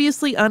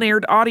previously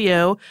unaired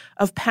audio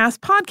of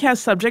past podcast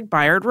subject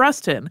Bayard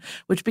Rustin,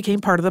 which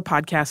became part of the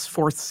podcast's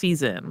 4th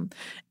season.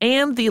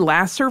 And the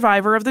last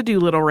survivor of the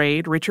Doolittle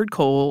raid, Richard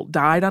Cole,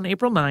 died on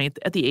April 9th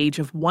at the age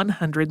of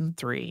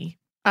 103.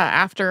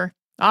 After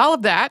all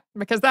of that,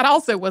 because that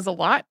also was a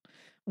lot,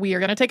 we are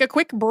going to take a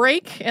quick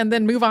break and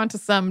then move on to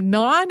some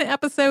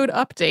non-episode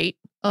update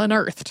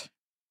unearthed.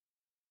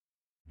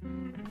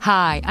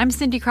 Hi, I'm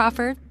Cindy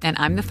Crawford, and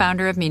I'm the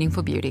founder of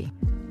Meaningful Beauty.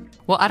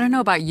 Well, I don't know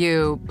about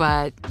you,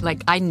 but,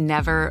 I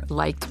never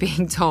liked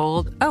being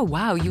told, oh,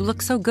 wow, you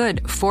look so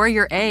good for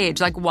your age.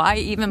 Why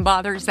even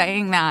bother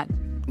saying that?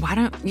 Why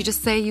don't you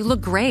just say you look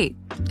great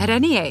at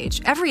any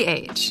age, every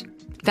age?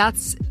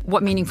 That's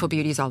what Meaningful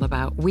Beauty is all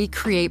about. We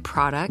create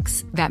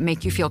products that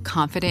make you feel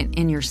confident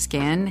in your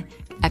skin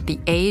at the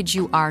age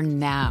you are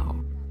now.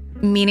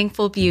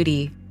 Meaningful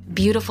Beauty.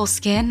 Beautiful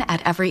skin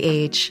at every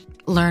age.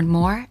 Learn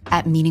more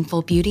at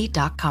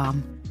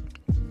meaningfulbeauty.com.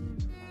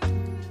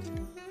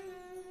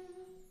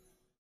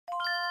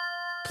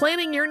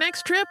 Planning your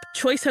next trip?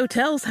 Choice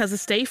Hotels has a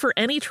stay for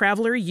any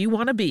traveler you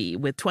want to be,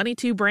 with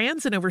 22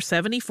 brands and over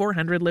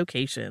 7,400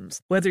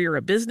 locations. Whether you're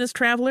a business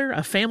traveler,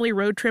 a family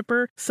road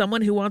tripper,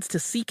 someone who wants to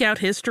seek out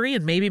history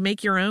and maybe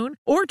make your own,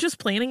 or just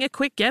planning a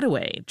quick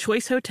getaway,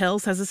 Choice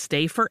Hotels has a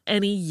stay for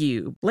any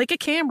you. Like a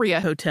Cambria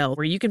Hotel,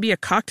 where you can be a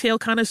cocktail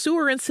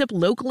connoisseur and sip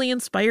locally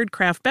inspired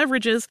craft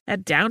beverages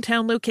at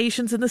downtown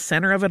locations in the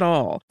center of it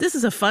all. This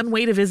is a fun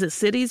way to visit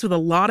cities with a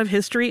lot of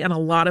history and a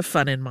lot of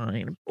fun in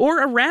mind.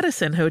 Or a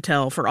Radisson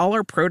Hotel for all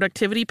our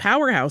productivity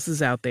powerhouses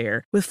out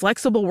there. With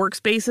flexible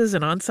workspaces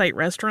and on-site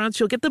restaurants,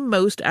 you'll get the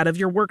most out of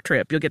your work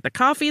trip. You'll get the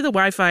coffee, the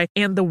Wi-Fi,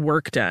 and the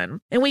work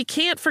done. And we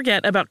can't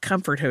forget about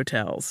Comfort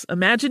Hotels.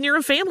 Imagine you're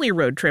a family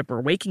road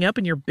tripper, waking up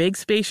in your big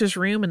spacious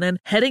room and then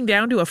heading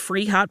down to a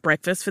free hot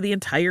breakfast for the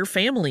entire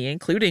family,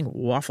 including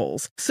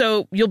waffles.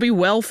 So you'll be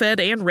well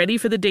fed and ready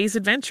for the day's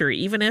adventure,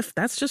 even if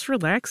that's just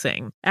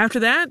relaxing. After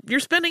that,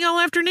 you're spending all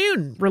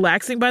afternoon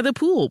relaxing by the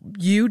pool.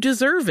 You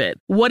deserve it.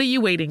 What are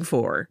you waiting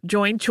for?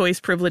 Join Choice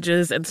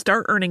Privileges and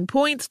start earning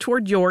points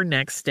toward your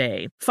next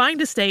stay. Find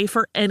a stay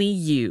for any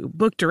you.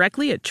 Book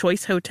directly at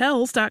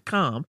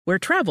choicehotels.com, where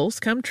travels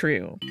come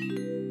true.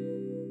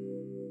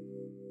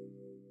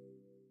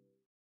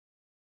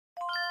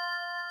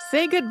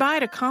 Say goodbye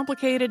to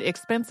complicated,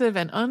 expensive,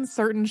 and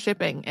uncertain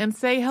shipping, and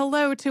say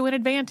hello to an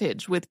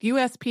advantage with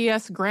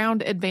USPS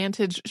Ground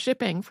Advantage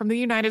shipping from the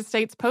United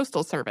States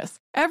Postal Service.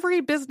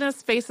 Every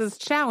business faces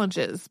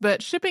challenges,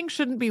 but shipping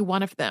shouldn't be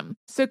one of them.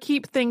 So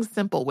keep things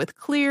simple with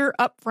clear,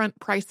 upfront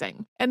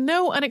pricing and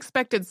no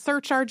unexpected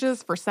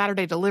surcharges for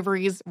Saturday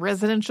deliveries,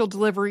 residential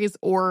deliveries,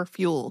 or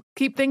fuel.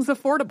 Keep things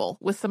affordable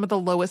with some of the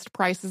lowest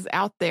prices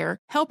out there,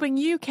 helping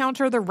you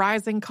counter the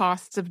rising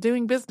costs of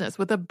doing business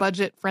with a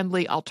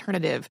budget-friendly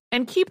alternative.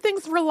 And keep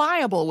things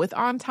reliable with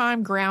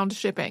on-time ground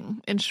shipping,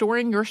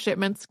 ensuring your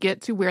shipments get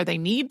to where they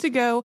need to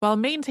go while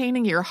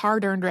maintaining your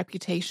hard-earned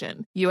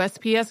reputation.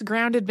 USPS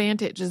Ground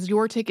Advantage is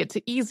your ticket to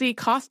easy,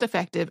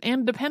 cost-effective,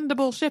 and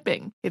dependable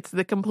shipping. It's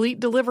the complete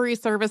delivery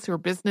service your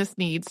business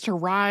needs to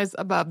rise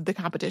above the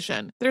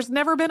competition. There's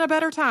never been a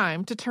better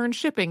time to turn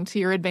shipping to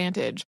your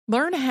advantage.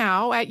 Learn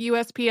how at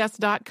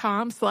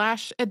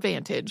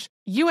USPS.com/advantage.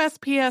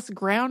 USPS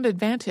Ground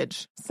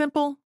Advantage.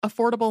 Simple,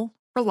 affordable,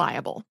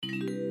 reliable.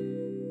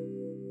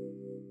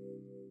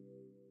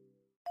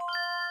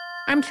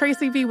 I'm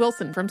Tracy V.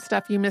 Wilson from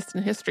Stuff You Missed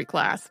in History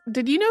Class.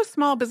 Did you know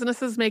small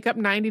businesses make up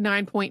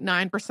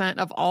 99.9%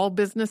 of all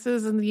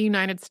businesses in the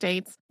United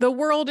States? The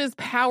world is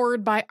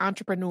powered by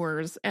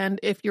entrepreneurs, and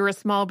if you're a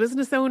small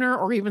business owner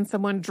or even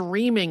someone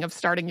dreaming of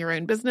starting your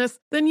own business,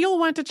 then you'll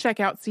want to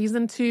check out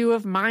Season 2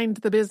 of Mind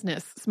the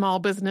Business, Small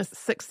Business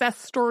Success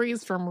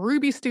Stories from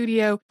Ruby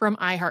Studio, from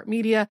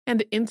iHeartMedia,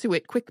 and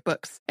Intuit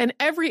QuickBooks. And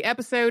every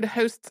episode,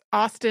 hosts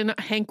Austin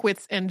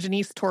Hankwitz and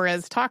Janice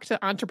Torres talk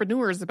to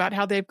entrepreneurs about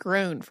how they've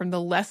grown from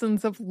the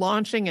lessons of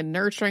launching and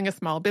nurturing a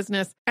small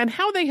business and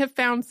how they have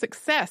found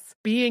success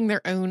being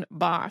their own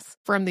boss.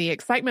 From the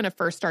excitement of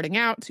first starting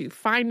out to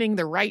finding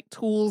the right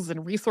tools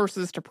and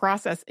resources to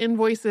process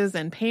invoices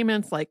and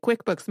payments like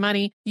QuickBooks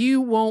Money,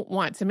 you won't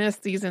want to miss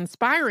these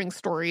inspiring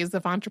stories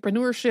of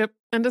entrepreneurship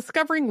and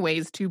discovering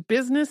ways to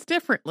business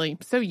differently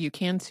so you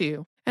can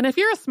too. And if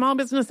you're a small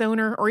business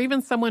owner or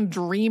even someone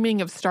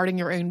dreaming of starting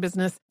your own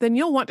business, then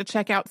you'll want to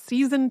check out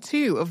Season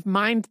 2 of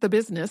Mind the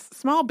Business,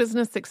 Small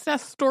Business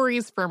Success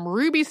Stories from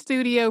Ruby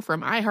Studio,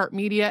 from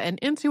iHeartMedia, and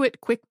Intuit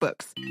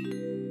QuickBooks.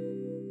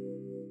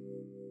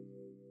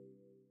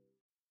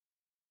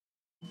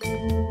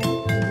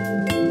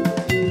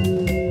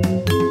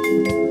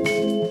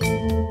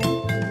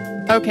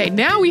 Okay,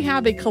 now we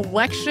have a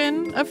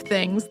collection of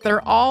things that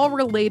are all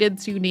related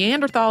to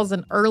Neanderthals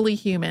and early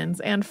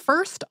humans. And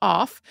first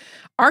off,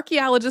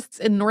 archaeologists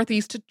in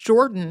northeast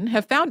Jordan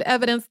have found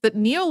evidence that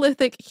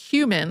Neolithic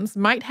humans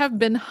might have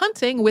been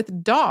hunting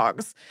with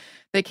dogs.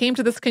 They came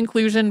to this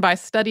conclusion by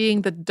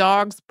studying the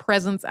dog's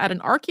presence at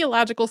an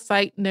archaeological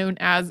site known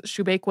as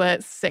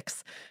Shubequa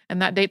 6,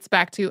 and that dates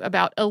back to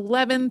about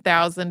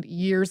 11,000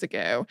 years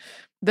ago.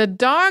 The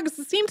dogs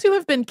seem to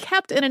have been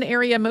kept in an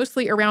area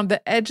mostly around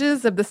the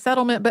edges of the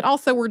settlement, but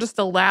also were just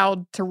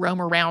allowed to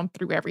roam around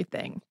through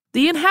everything.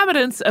 The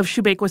inhabitants of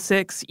Shubequa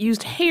 6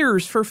 used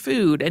hares for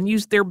food and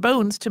used their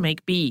bones to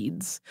make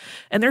beads.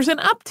 And there's an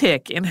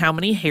uptick in how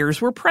many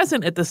hares were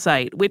present at the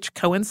site, which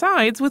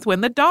coincides with when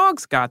the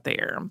dogs got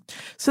there.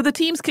 So the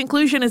team's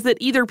conclusion is that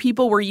either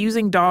people were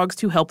using dogs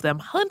to help them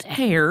hunt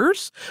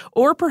hares,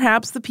 or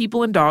perhaps the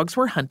people and dogs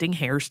were hunting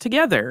hares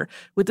together,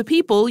 with the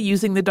people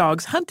using the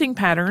dogs' hunting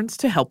patterns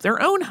to help their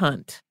own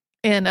hunt.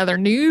 In other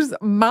news,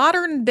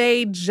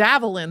 modern-day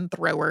javelin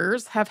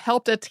throwers have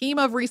helped a team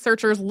of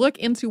researchers look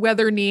into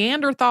whether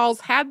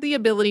Neanderthals had the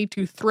ability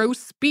to throw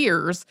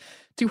spears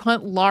to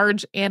hunt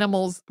large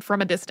animals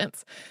from a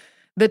distance.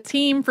 The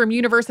team from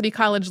University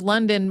College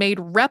London made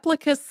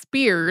replica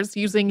spears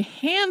using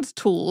hand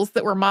tools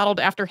that were modeled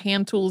after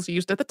hand tools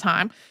used at the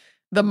time.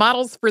 The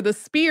models for the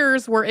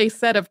spears were a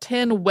set of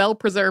 10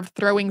 well-preserved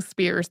throwing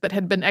spears that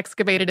had been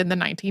excavated in the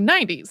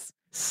 1990s.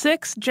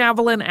 6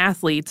 javelin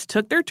athletes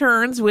took their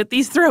turns with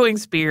these throwing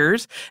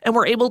spears and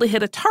were able to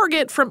hit a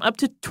target from up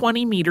to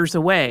 20 meters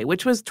away,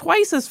 which was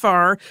twice as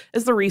far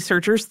as the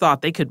researchers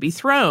thought they could be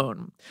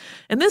thrown.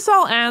 And this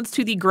all adds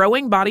to the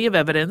growing body of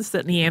evidence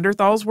that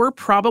Neanderthals were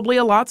probably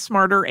a lot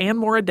smarter and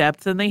more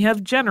adept than they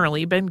have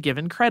generally been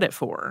given credit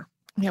for.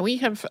 Yeah, we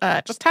have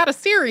just had a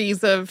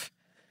series of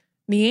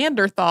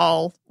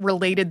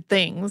Neanderthal-related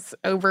things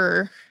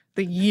over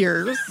the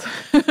years,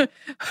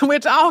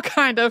 which all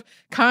kind of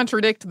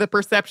contradict the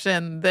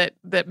perception that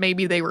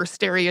maybe they were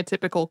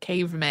stereotypical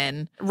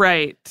cavemen.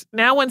 Right.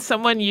 Now when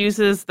someone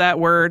uses that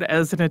word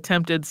as an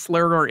attempted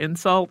slur or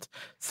insult,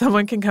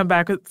 someone can come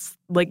back with,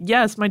 like,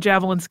 yes, my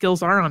javelin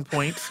skills are on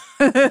point.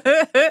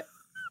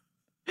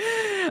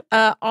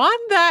 On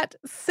that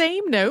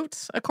same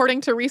note,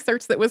 according to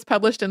research that was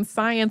published in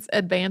Science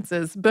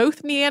Advances,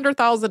 both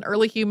Neanderthals and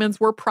early humans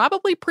were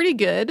probably pretty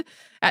good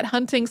at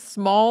hunting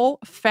small,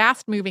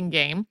 fast-moving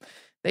game.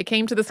 They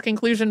came to this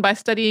conclusion by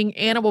studying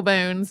animal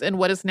bones in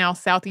what is now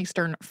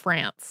southeastern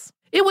France.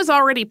 It was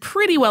already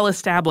pretty well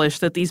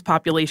established that these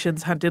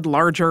populations hunted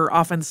larger,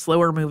 often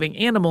slower-moving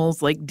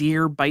animals like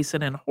deer,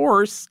 bison, and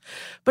horse.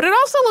 But it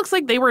also looks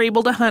like they were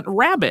able to hunt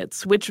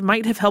rabbits, which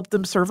might have helped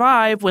them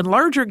survive when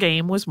larger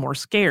game was more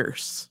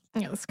scarce.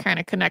 Yeah, this kind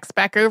of connects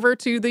back over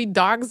to the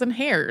dogs and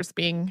hares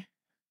being,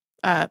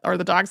 or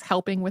the dogs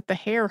helping with the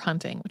hare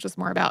hunting, which is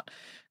more about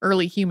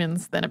early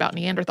humans than about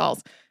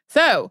Neanderthals.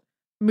 So,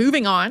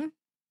 moving on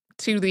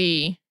to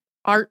the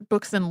art,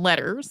 books, and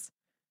letters.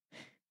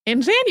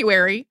 In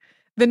January,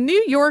 The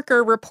New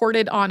Yorker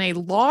reported on a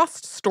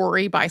lost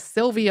story by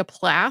Sylvia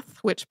Plath,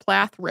 which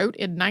Plath wrote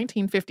in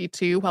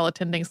 1952 while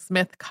attending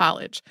Smith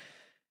College.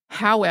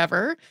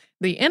 However,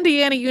 the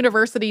Indiana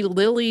University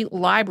Lilly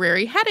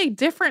Library had a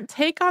different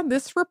take on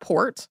this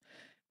report.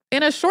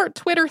 In a short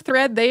Twitter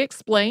thread, they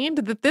explained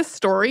that this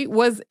story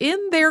was in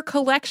their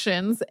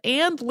collections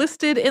and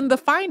listed in the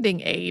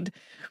finding aid.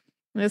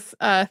 This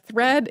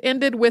thread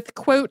ended with,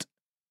 quote,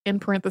 in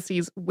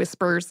parentheses,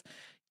 whispers,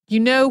 "You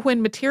know,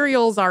 when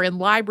materials are in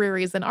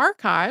libraries and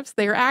archives,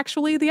 they are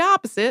actually the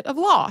opposite of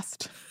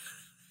lost."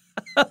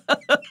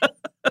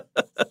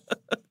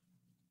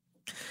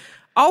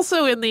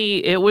 Also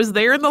it was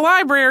there in the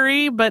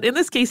library, but in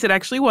this case, it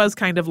actually was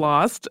kind of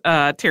lost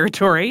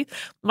territory.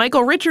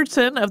 Michael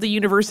Richardson of the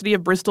University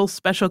of Bristol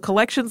Special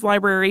Collections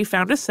Library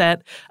found a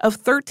set of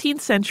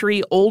 13th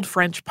century Old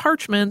French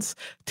parchments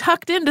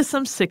tucked into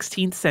some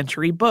 16th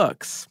century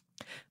books.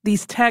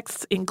 These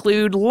texts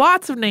include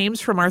lots of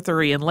names from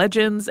Arthurian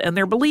legends, and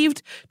they're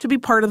believed to be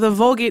part of the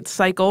Vulgate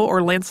cycle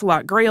or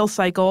Lancelot Grail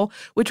cycle,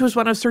 which was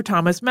one of Sir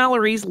Thomas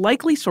Malory's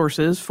likely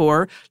sources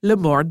for Le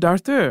Morte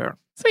d'Arthur.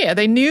 So yeah,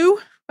 they knew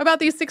about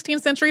these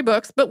 16th century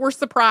books, but were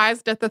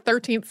surprised at the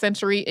 13th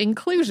century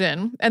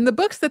inclusion. And the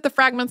books that the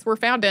fragments were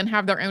found in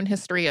have their own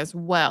history as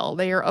well.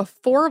 They are a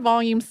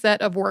 4-volume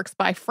set of works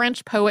by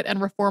French poet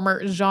and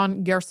reformer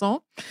Jean Gerson.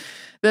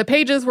 The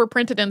pages were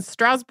printed in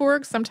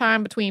Strasbourg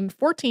sometime between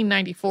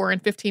 1494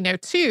 and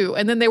 1502,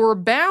 and then they were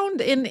bound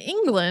in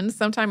England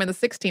sometime in the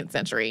 16th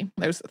century.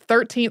 Those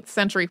 13th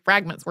century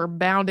fragments were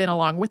bound in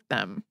along with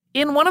them.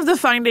 In one of the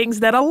findings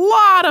that a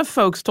lot of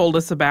folks told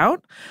us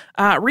about,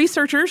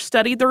 researchers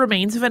studied the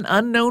remains of an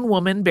unknown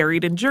woman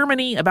buried in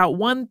Germany about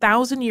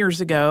 1,000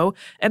 years ago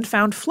and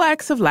found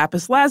flecks of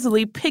lapis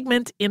lazuli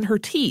pigment in her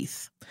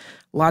teeth.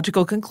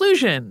 Logical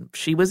conclusion: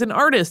 she was an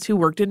artist who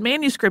worked in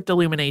manuscript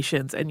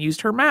illuminations and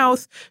used her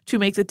mouth to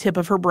make the tip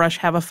of her brush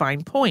have a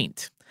fine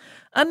point.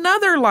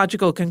 Another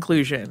logical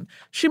conclusion: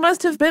 she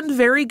must have been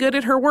very good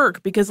at her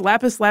work because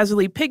lapis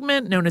lazuli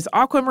pigment, known as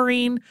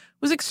aquamarine,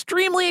 was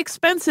extremely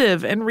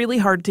expensive and really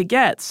hard to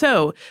get.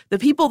 So the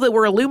people that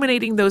were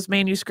illuminating those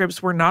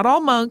manuscripts were not all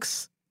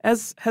monks,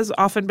 as has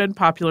often been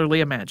popularly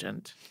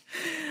imagined.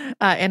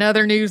 In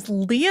other news,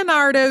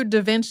 Leonardo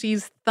da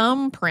Vinci's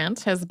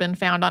thumbprint has been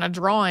found on a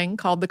drawing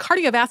called The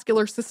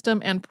Cardiovascular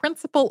System and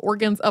Principal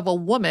Organs of a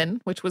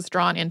Woman, which was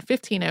drawn in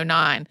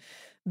 1509.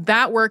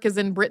 That work is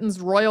in Britain's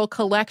Royal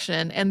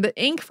Collection, and the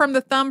ink from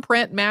the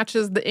thumbprint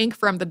matches the ink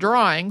from the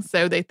drawing,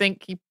 so they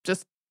think he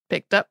just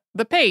picked up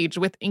the page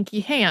with inky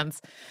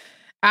hands.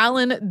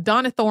 Alan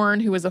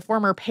Donithorne, who is a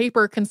former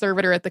paper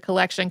conservator at the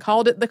collection,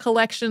 called it the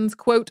collection's,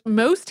 quote,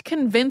 most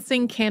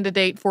convincing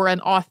candidate for an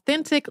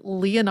authentic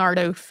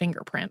Leonardo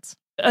fingerprint.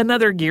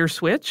 Another gear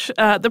switch,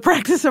 the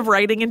practice of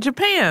writing in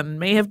Japan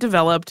may have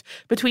developed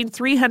between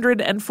 300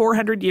 and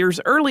 400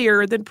 years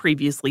earlier than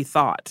previously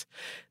thought.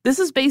 This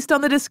is based on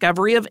the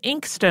discovery of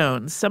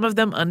inkstones, some of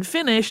them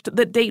unfinished,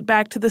 that date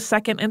back to the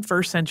 2nd and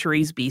 1st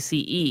centuries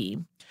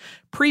BCE.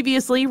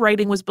 Previously,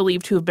 writing was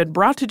believed to have been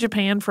brought to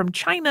Japan from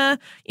China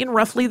in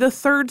roughly the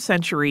 3rd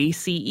century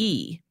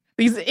CE.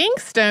 These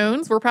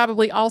inkstones were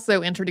probably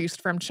also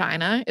introduced from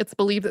China. It's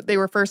believed that they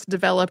were first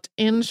developed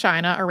in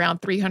China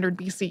around 300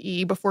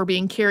 BCE before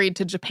being carried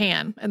to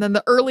Japan. And then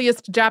the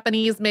earliest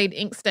Japanese-made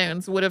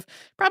inkstones would have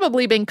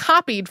probably been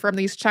copied from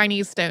these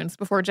Chinese stones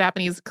before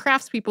Japanese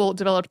craftspeople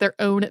developed their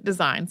own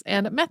designs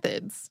and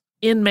methods.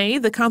 In May,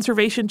 the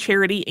conservation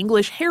charity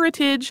English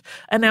Heritage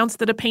announced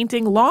that a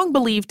painting long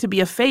believed to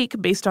be a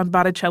fake based on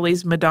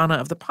Botticelli's Madonna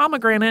of the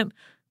Pomegranate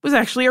was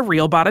actually a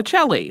real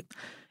Botticelli.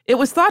 It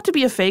was thought to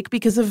be a fake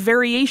because of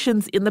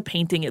variations in the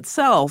painting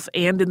itself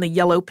and in the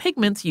yellow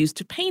pigments used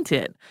to paint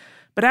it.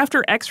 But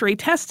after X-ray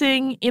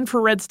testing,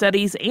 infrared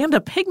studies, and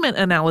a pigment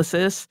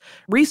analysis,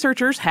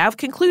 researchers have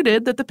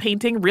concluded that the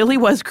painting really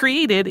was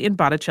created in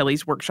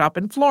Botticelli's workshop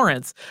in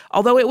Florence,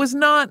 although it was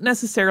not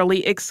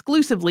necessarily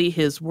exclusively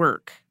his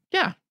work.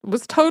 Yeah, it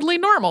was totally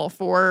normal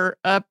for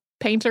a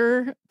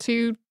painter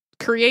to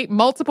create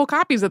multiple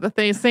copies of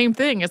the same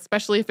thing,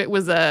 especially if it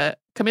was a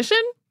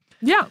commission.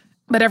 Yeah.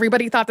 But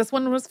everybody thought this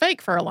one was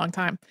fake for a long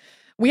time.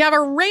 We have a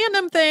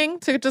random thing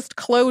to just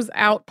close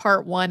out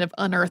part 1 of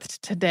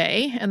Unearthed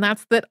today, and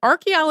that's that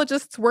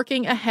archaeologists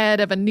working ahead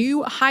of a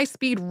new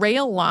high-speed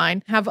rail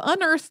line have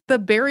unearthed the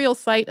burial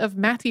site of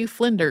Matthew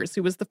Flinders,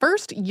 who was the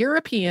first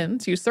European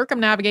to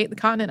circumnavigate the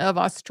continent of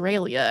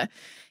Australia.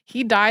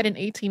 He died in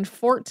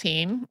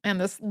 1814, and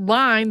this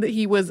line that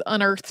he was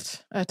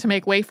unearthed to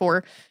make way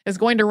for is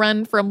going to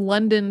run from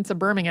London to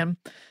Birmingham.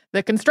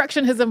 The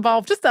construction has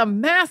involved just a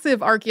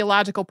massive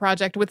archaeological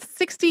project with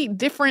 60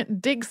 different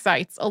dig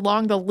sites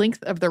along the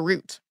length of the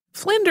route.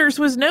 Flinders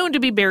was known to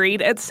be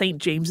buried at St.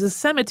 James's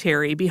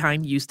Cemetery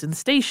behind Euston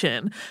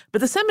Station, but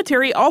the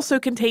cemetery also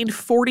contained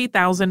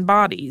 40,000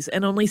 bodies,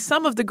 and only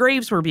some of the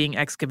graves were being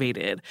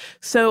excavated.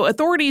 So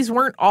authorities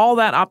weren't all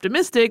that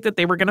optimistic that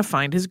they were going to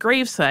find his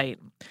gravesite.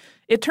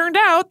 It turned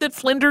out that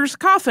Flinders'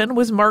 coffin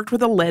was marked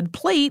with a lead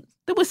plate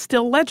that was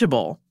still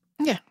legible.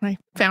 Yeah, I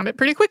found it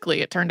pretty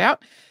quickly, it turned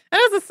out. And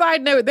as a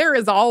side note, there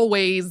is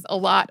always a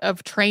lot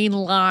of train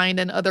line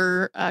and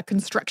other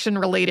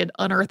construction-related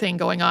unearthing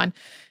going on.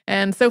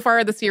 And so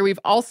far this year, we've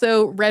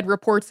also read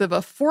reports of a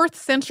 4th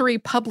century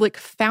public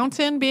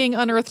fountain being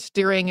unearthed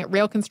during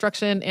rail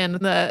construction in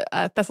the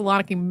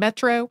Thessaloniki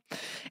metro,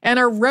 and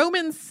a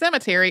Roman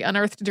cemetery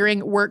unearthed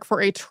during work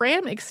for a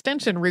tram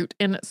extension route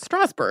in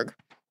Strasbourg.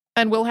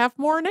 And we'll have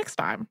more next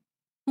time.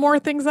 More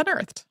things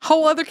unearthed.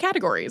 Whole other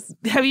categories.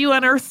 Have you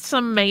unearthed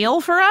some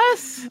mail for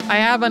us? I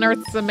have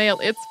unearthed some mail.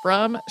 It's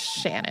from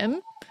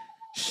Shannon.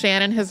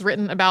 Shannon has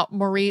written about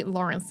Marie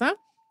Laurencin.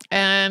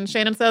 And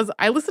Shannon says,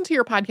 I listen to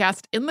your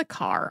podcast in the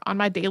car on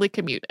my daily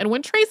commute. And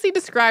when Tracy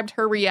described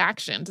her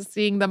reaction to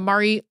seeing the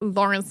Marie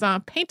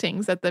Laurencin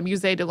paintings at the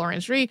Musée de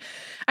l'Orangerie,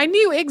 I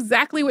knew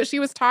exactly what she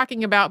was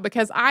talking about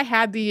because I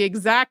had the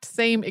exact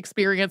same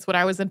experience when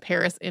I was in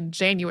Paris in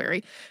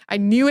January. I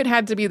knew it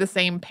had to be the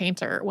same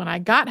painter. When I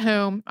got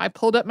home, I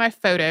pulled up my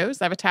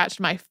photos. I've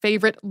attached my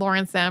favorite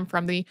Laurencin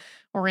from the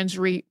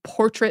Orangerie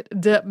Portrait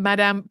de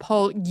Madame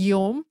Paul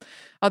Guillaume,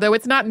 although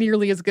it's not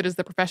nearly as good as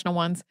the professional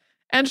ones.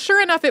 And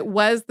sure enough, it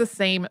was the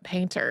same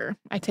painter.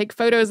 I take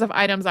photos of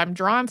items I'm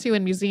drawn to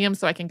in museums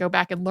so I can go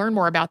back and learn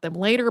more about them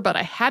later, but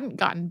I hadn't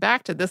gotten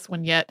back to this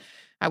one yet.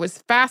 I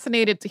was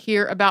fascinated to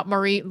hear about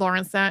Marie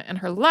Laurencin and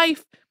her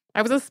life.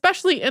 I was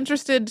especially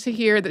interested to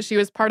hear that she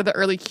was part of the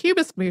early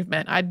Cubist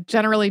movement. I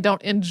generally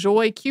don't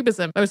enjoy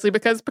Cubism, mostly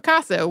because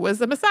Picasso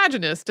was a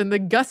misogynist, and the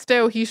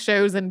gusto he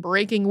shows in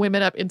breaking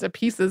women up into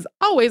pieces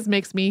always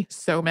makes me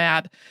so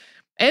mad.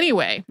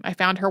 Anyway, I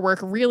found her work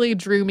really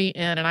drew me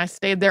in, and I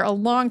stayed there a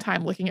long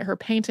time looking at her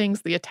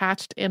paintings, the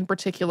attached in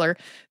particular.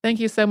 Thank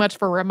you so much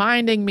for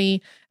reminding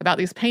me about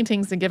these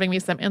paintings and giving me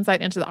some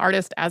insight into the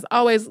artist. As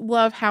always,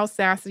 love how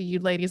sassy you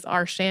ladies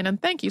are, Shannon.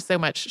 Thank you so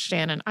much,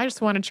 Shannon. I just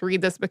wanted to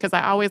read this because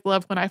I always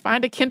love when I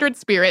find a kindred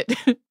spirit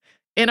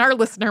in our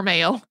listener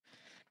mail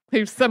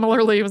who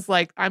similarly was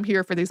like, I'm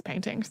here for these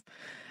paintings.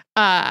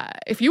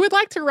 If you would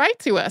like to write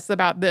to us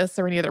about this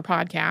or any other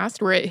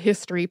podcast, we're at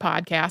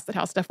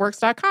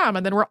historypodcast@howstuffworks.com.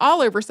 And then we're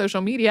all over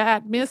social media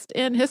at Missed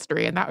in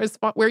History. And that is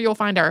where you'll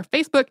find our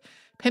Facebook,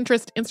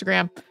 Pinterest,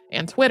 Instagram,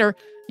 and Twitter.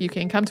 You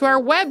can come to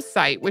our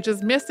website, which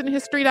is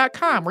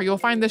missedinhistory.com, where you'll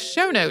find the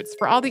show notes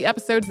for all the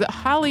episodes that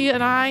Holly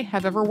and I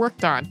have ever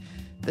worked on.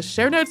 The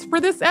show notes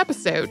for this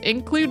episode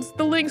includes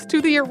the links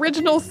to the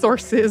original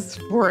sources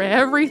for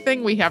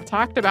everything we have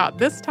talked about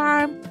this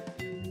time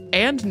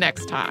and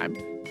next time.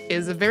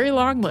 Is a very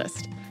long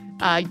list.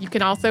 You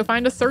can also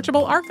find a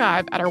searchable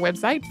archive at our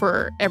website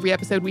for every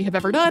episode we have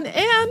ever done.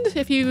 And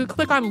if you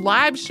click on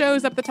live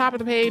shows up the top of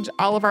the page,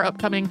 all of our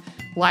upcoming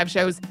live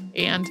shows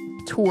and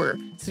tour.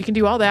 So you can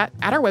do all that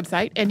at our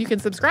website, and you can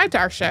subscribe to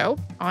our show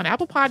on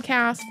Apple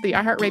Podcasts, the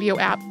iHeartRadio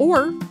app,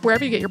 or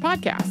wherever you get your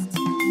podcasts.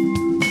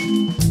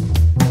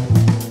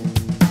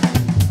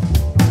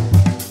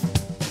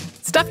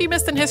 Stuff You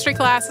Missed in History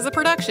Class is a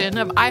production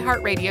of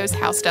iHeartRadio's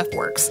How Stuff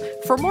Works.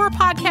 For more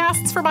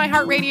podcasts from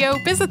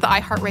iHeartRadio, visit the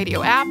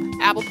iHeartRadio app,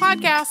 Apple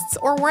Podcasts,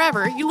 or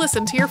wherever you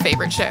listen to your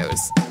favorite shows.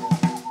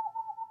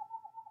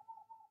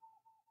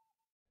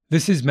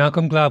 This is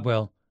Malcolm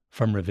Gladwell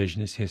from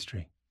Revisionist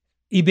History.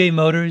 eBay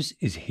Motors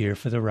is here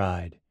for the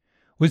ride.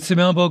 With some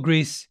elbow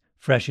grease,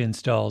 fresh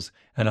installs,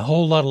 and a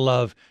whole lot of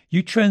love,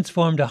 you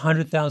transformed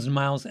 100,000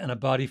 miles and a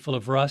body full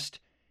of rust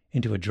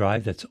into a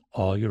drive that's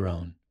all your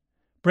own.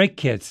 Brake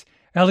kits,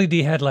 LED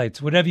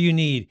headlights, whatever you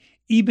need,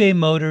 eBay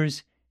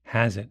Motors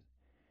has it.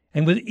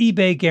 And with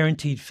eBay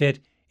Guaranteed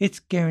Fit, it's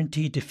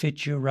guaranteed to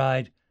fit your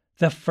ride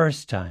the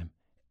first time,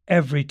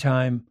 every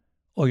time,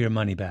 or your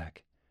money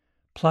back.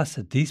 Plus,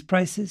 at these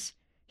prices,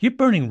 you're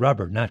burning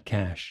rubber, not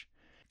cash.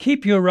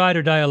 Keep your ride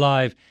or die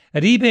alive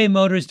at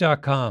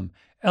ebaymotors.com.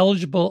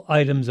 Eligible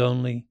items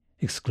only.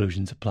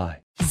 Exclusions apply.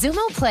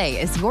 Xumo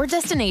Play is your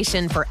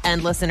destination for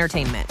endless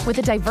entertainment. With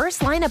a diverse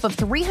lineup of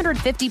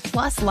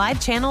 350-plus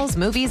live channels,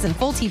 movies, and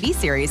full TV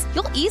series,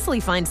 you'll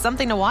easily find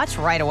something to watch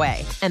right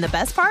away. And the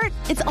best part?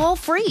 It's all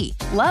free.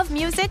 Love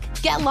music?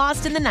 Get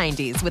lost in the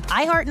 90s with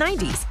iHeart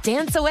 90s,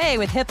 dance away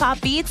with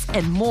hip-hop beats,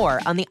 and more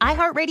on the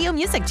iHeartRadio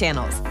music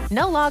channels.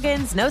 No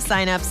logins, no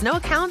signups, no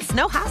accounts,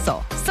 no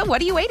hassle. So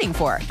what are you waiting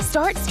for?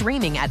 Start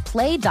streaming at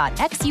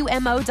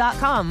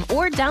play.xumo.com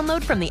or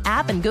download from the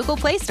app and Google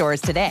Play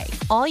stores today.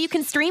 All you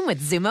can stream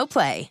with Xumo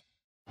Play.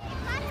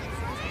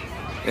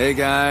 Hey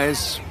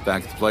guys,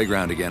 back at the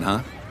playground again,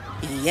 huh?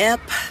 Yep.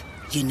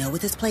 You know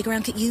what this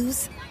playground could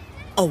use?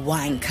 A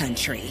wine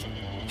country.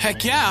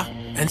 Heck yeah,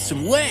 and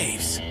some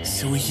waves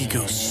so we could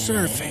go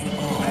surfing.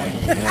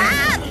 Oh, yeah.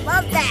 Ah,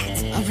 love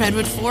that. A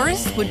redwood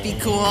forest would be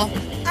cool.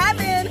 I'm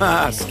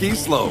in. Ski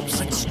slopes.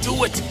 Let's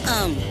do it.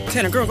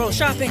 Can a girl go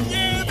shopping?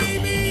 Yeah,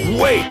 baby.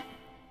 Wait.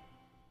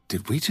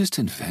 Did we just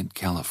invent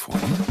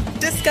California?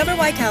 Discover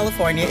why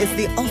California is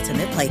the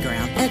ultimate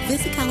playground at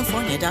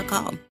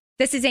visitcalifornia.com.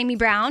 This is Amy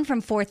Brown from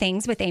 4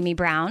 Things with Amy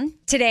Brown.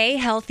 Today,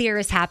 healthier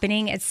is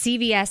happening at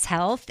CVS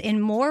Health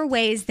in more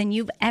ways than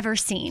you've ever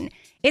seen.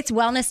 It's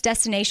wellness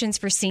destinations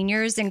for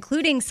seniors,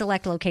 including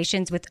select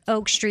locations with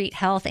Oak Street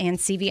Health and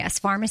CVS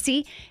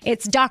Pharmacy.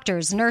 It's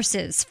doctors,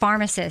 nurses,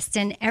 pharmacists,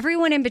 and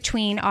everyone in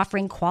between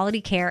offering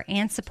quality care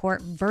and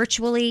support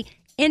virtually,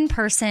 in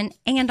person,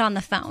 and on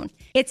the phone.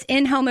 It's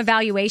in-home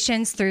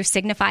evaluations through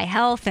Signify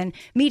Health and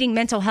meeting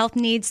mental health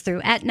needs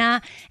through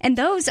Aetna. And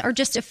those are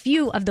just a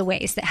few of the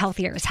ways that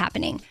healthier is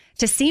happening.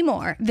 To see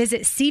more,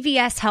 visit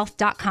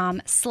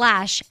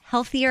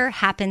cvshealth.com/healthier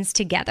happens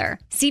together.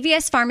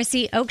 CVS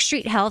Pharmacy, Oak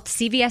Street Health,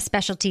 CVS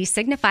Specialty,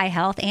 Signify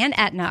Health, and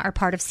Aetna are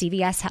part of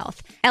CVS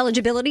Health.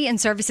 Eligibility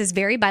and services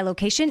vary by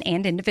location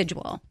and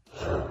individual.